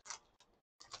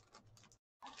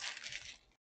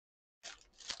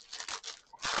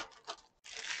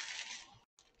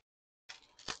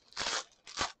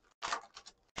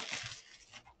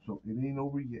 So it ain't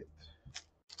over yet.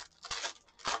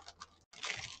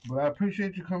 But I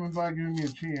appreciate you coming by, giving me a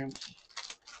chance,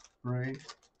 Ray.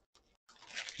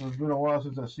 It's been a while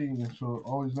since I've seen you, so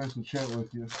always nice to chat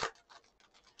with you.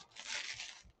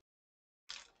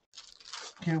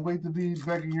 Can't wait to be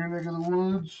back in your neck of the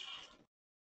woods.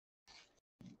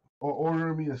 Or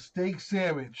ordering me a steak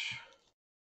sandwich.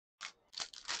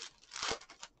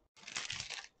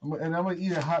 And I'm going to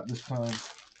eat it hot this time.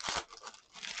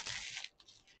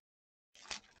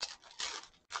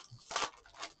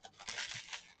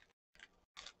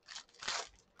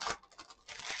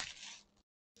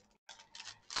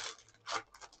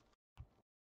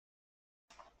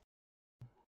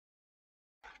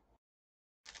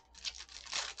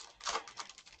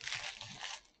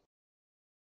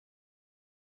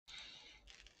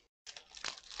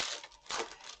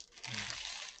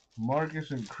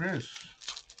 Marcus and Chris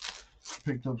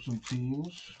picked up some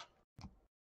teams,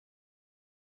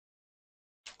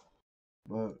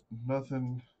 but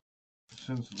nothing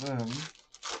since then.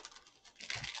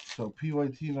 So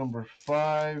PYT number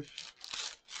 5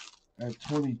 at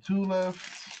 22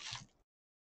 left.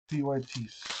 PYT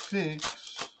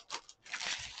 6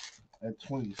 at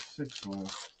 26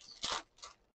 left.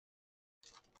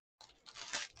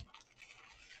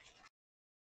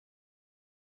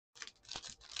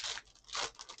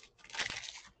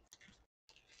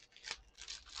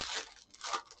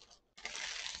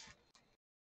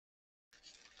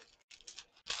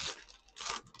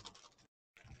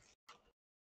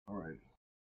 All right.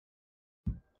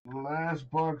 Last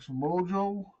box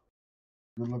mojo.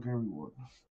 Good luck, everyone.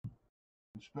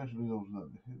 Especially those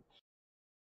not the hits.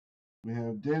 We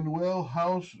have Denwell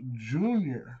House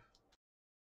Jr.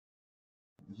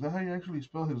 Is that how you actually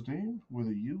spell his name? With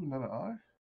a U, not an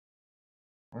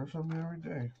I? Learn something every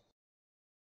day.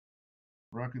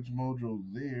 Rockets mojo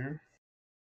there.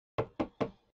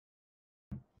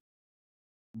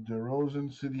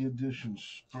 DeRozan City Edition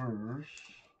Spurs.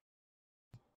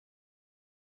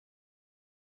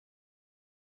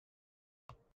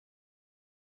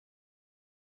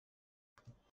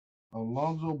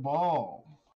 Alonzo Ball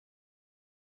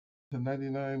to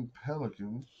 99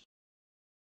 Pelicans.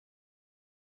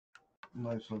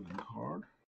 Nice looking card.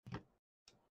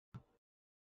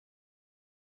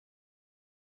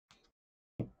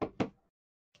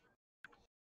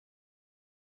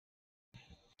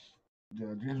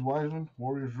 Yeah, James Wiseman,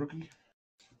 Warriors rookie.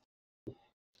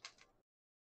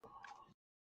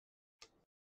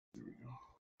 Here we go.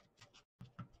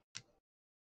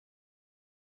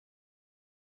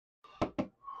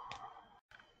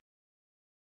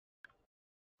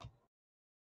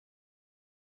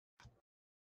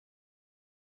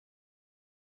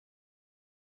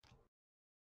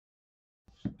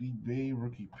 Steve Bay,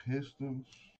 rookie Pistons.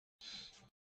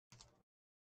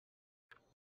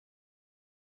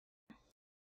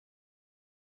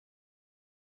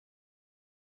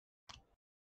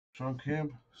 Sean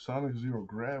Kemp, Sonic Zero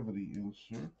Gravity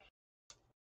insert.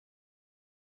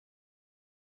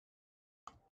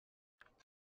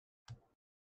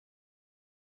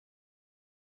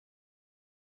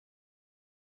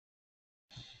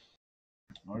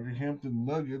 RJ Hampton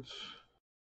Nuggets,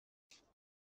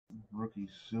 rookie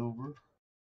silver.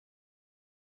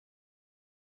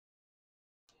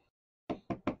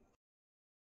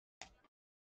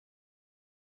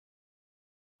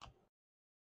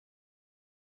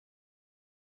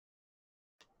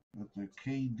 That's a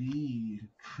KD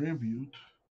tribute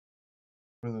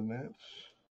for the Nets.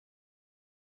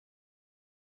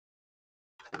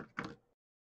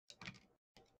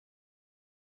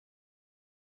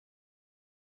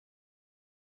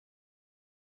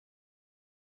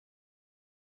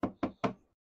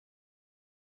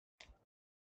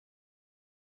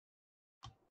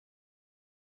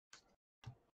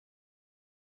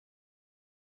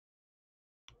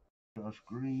 Josh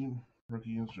Green,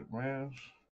 rookie insert Mavs.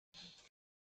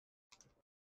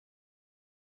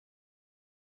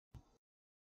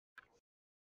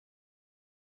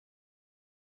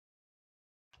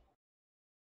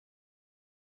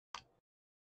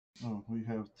 Oh, we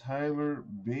have Tyler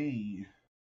Bay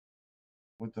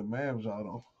with the Mavs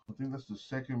auto. I think that's the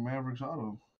second Mavericks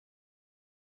auto.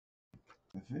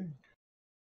 I think.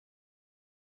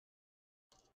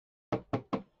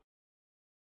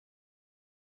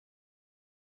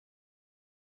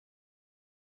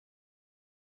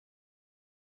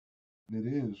 It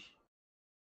is.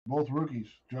 Both rookies,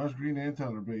 Josh Green and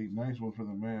Tyler Bate. Nice one for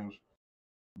the Mavs.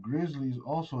 Grizzlies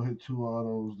also hit 2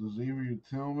 autos, the Xavier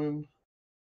Tillman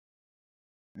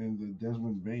and the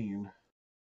Desmond Bain.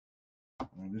 All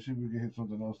right, let's see if we can hit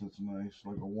something else that's nice,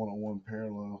 like a one-on-one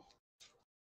parallel.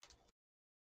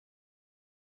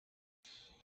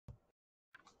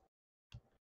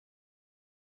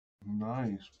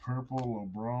 Nice.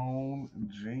 Purple LeBron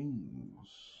James.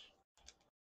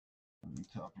 Let me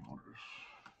top loaders.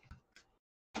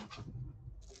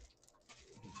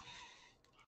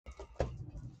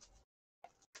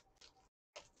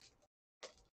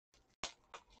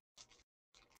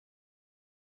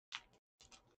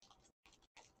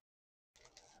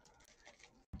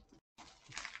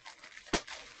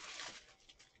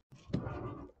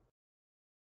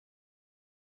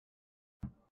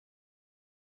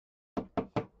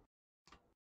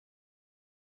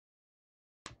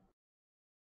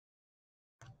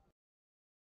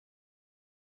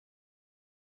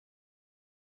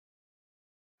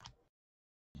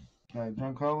 All right,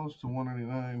 John Collins to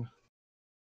 199.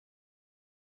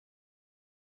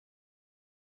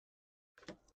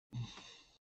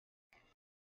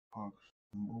 Hawks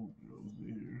Mojo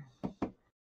there.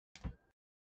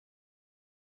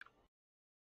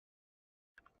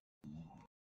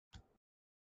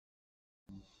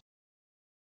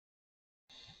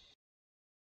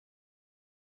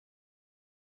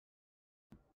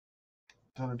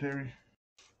 Tyler Terry.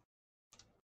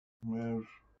 Mavs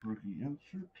rookie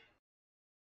insert.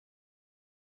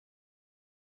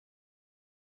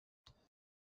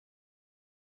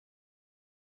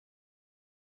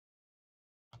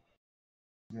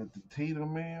 Got the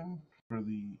Tatum man for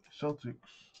the Celtics.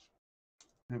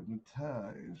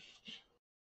 Hypnotized.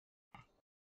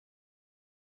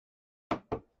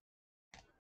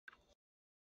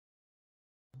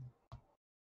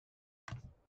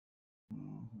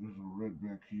 There's a red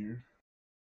back here.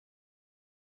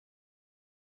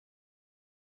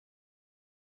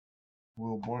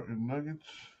 Will Barton Nuggets.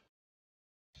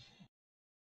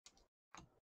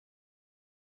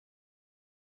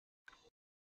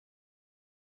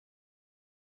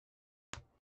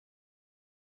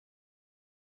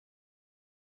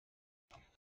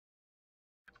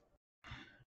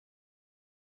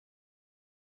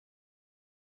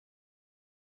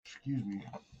 Excuse me.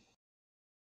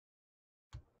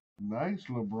 Nice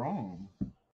LeBron.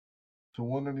 To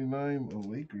 199 a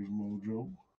Lakers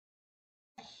mojo.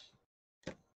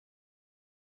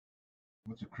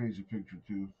 That's a crazy picture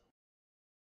too.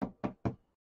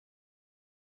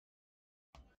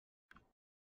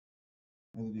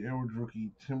 And the Edwards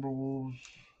rookie Timberwolves.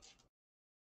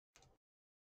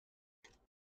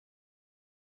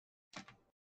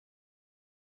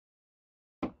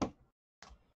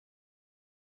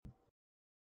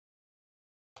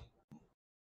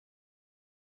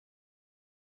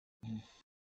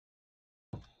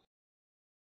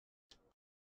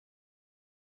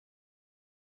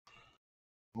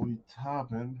 Boy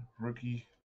Toppin, rookie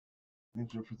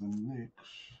insert for the Knicks.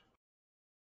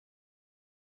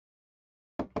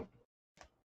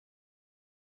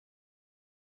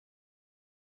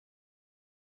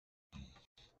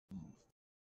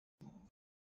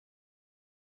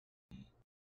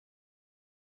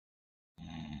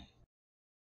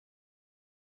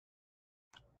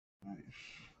 Nice.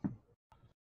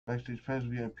 Backstage pass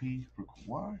VIP for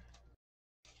Kawhi.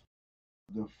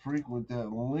 The freak with that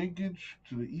linkage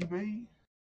to the eBay.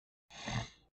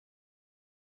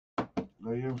 I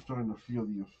am starting to feel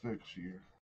the effects here.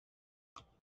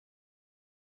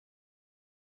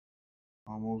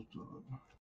 Almost done.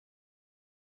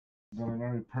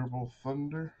 Gallinari Purple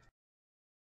Thunder.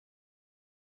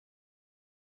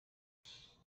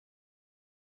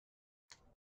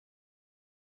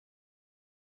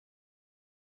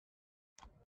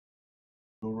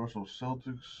 Bill Russell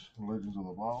Celtics, Legends of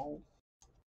the Ball.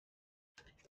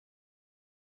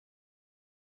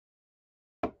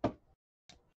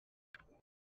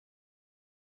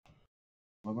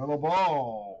 LaMelo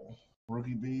Ball,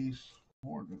 rookie base,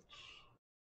 Hornets.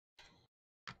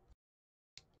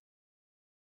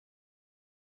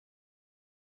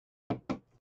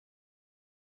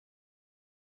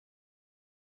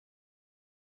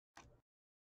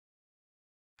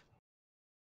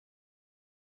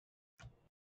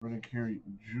 Brennan Carey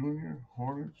Jr.,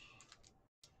 Hornets.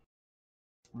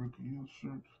 Rookie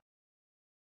insert.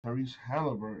 Tyrese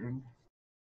Halliburton,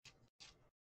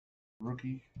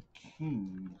 rookie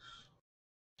Kings.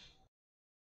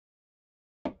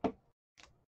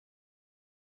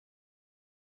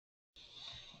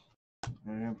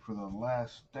 And for the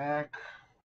last stack,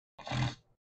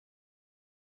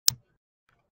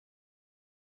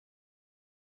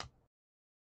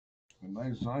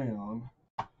 nice Zion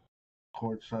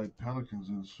courtside Pelicans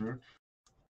insert.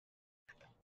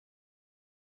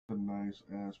 A nice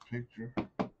ass picture.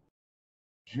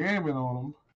 Jamming on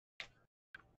them.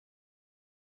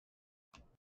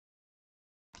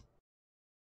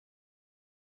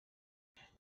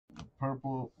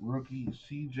 Purple rookie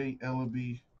CJ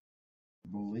Ellaby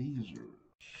Blazers.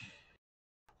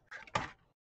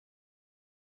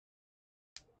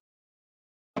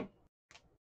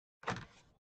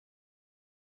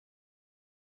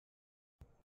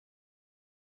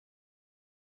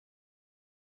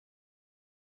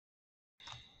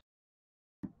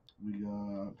 We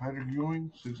got Patrick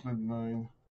Ewing, 699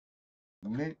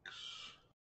 Knicks.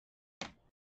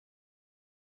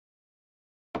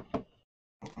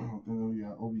 And then we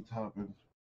got Obi Toppin,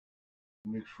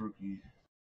 Knicks rookie.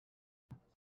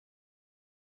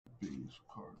 Base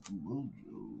card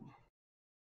mojo.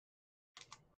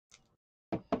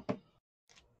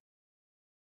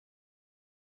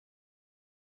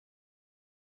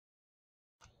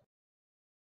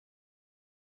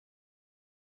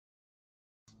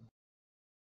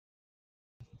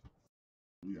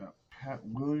 We got Pat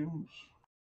Williams,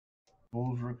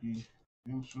 Bulls rookie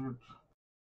insert.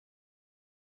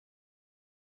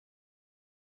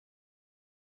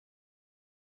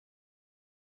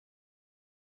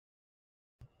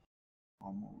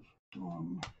 Almost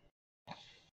done.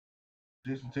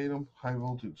 Jason Tatum, high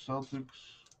voltage Celtics.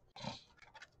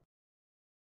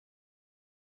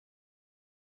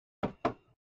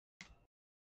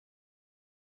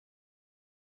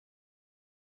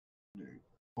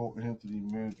 Paul Anthony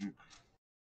Magic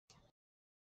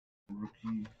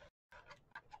rookie.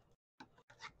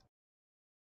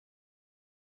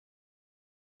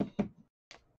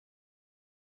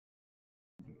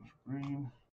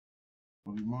 Green.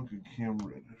 Buddy Monk and Cam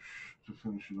Reddish to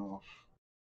finish it off.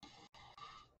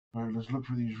 Alright, let's look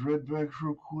for these red backs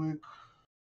real quick.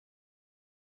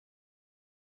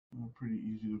 Pretty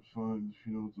easy to find if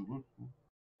you know what to look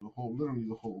for. Literally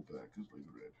the whole back is like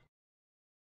red.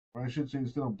 Or I should say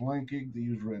instead of blank ink, they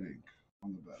use red ink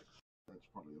on the back. That's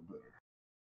probably a better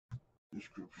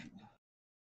description.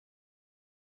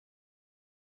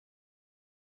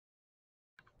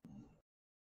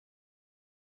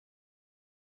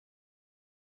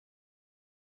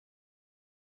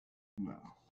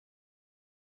 Now,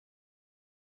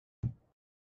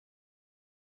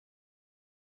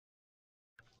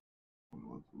 what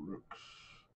about the rooks?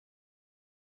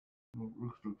 Well,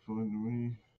 rooks look fine to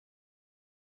me.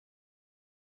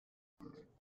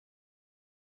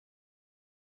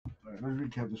 Alright,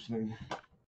 let's recap this thing.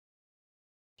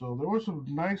 So there was some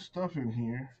nice stuff in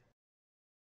here.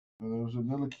 There was a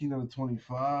Ntilikina to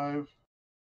 25.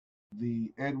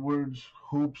 The Edwards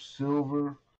Hoops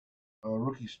Silver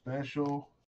rookie special.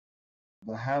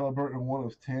 The Halliburton 1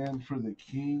 of 10 for the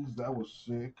Kings. That was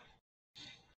sick.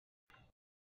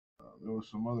 There was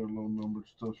some other low numbered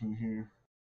stuff in here.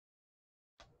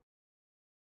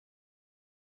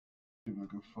 See if I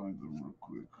can find them real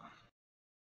quick.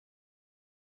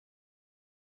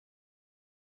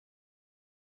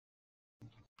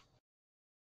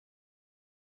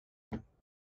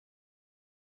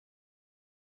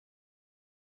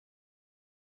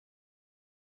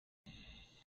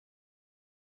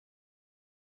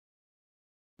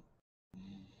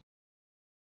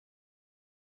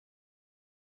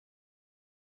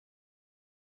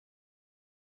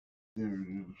 There it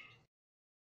is.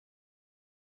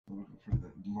 I'm looking for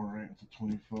that Morant to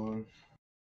 25.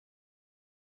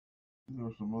 There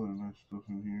was some other nice stuff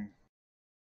in here.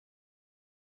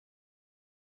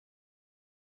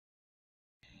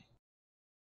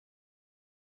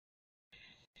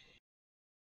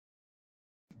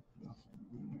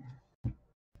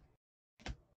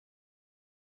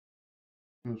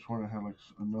 I just want to have like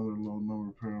another low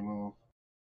number parallel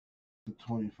to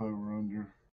 25 or under.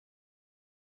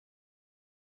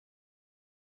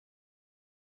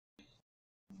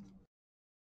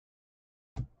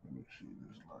 Let me see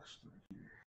this last thing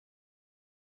here.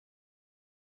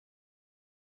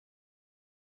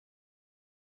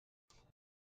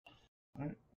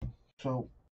 Alright. So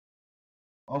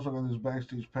also got this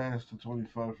backstage pass to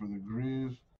 25 for the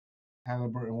Grizz.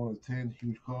 Halliburton 1 of 10,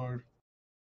 huge card.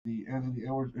 The Anthony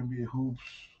Edwards NBA Hoops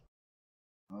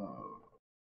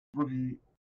rookie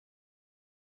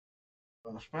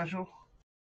special.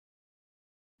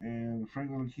 And Frank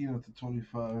Ntilikina to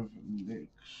 25 Knicks.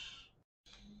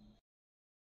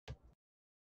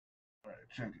 Alright,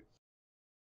 check it.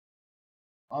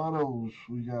 Autos,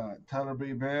 we got Tyler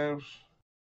Bay Babs,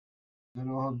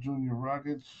 Daniel House Jr.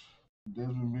 Rockets,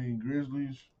 Desmond Bain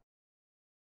Grizzlies,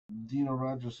 Dino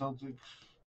Rogers Celtics,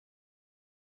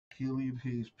 Killian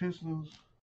Hayes Pistons,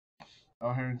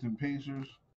 Al Harrington Pacers,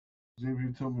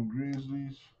 Xavier Tillman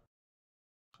Grizzlies,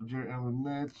 Jared Allen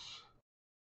Nets,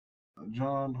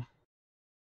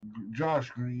 Josh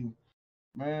Green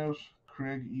Mavs,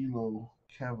 Craig Elo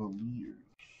Cavaliers.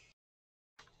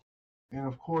 And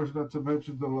of course, not to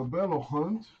mention the LaMelo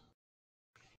hunt.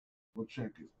 We'll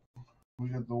check it. We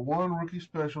got the one rookie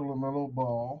special LaMelo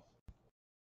Ball.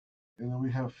 And then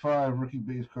we have 5 rookie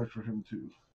base cards for him too.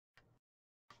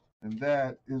 And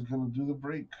that is going to do the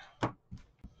break.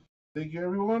 Thank you,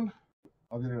 everyone.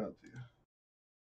 I'll get it out to you.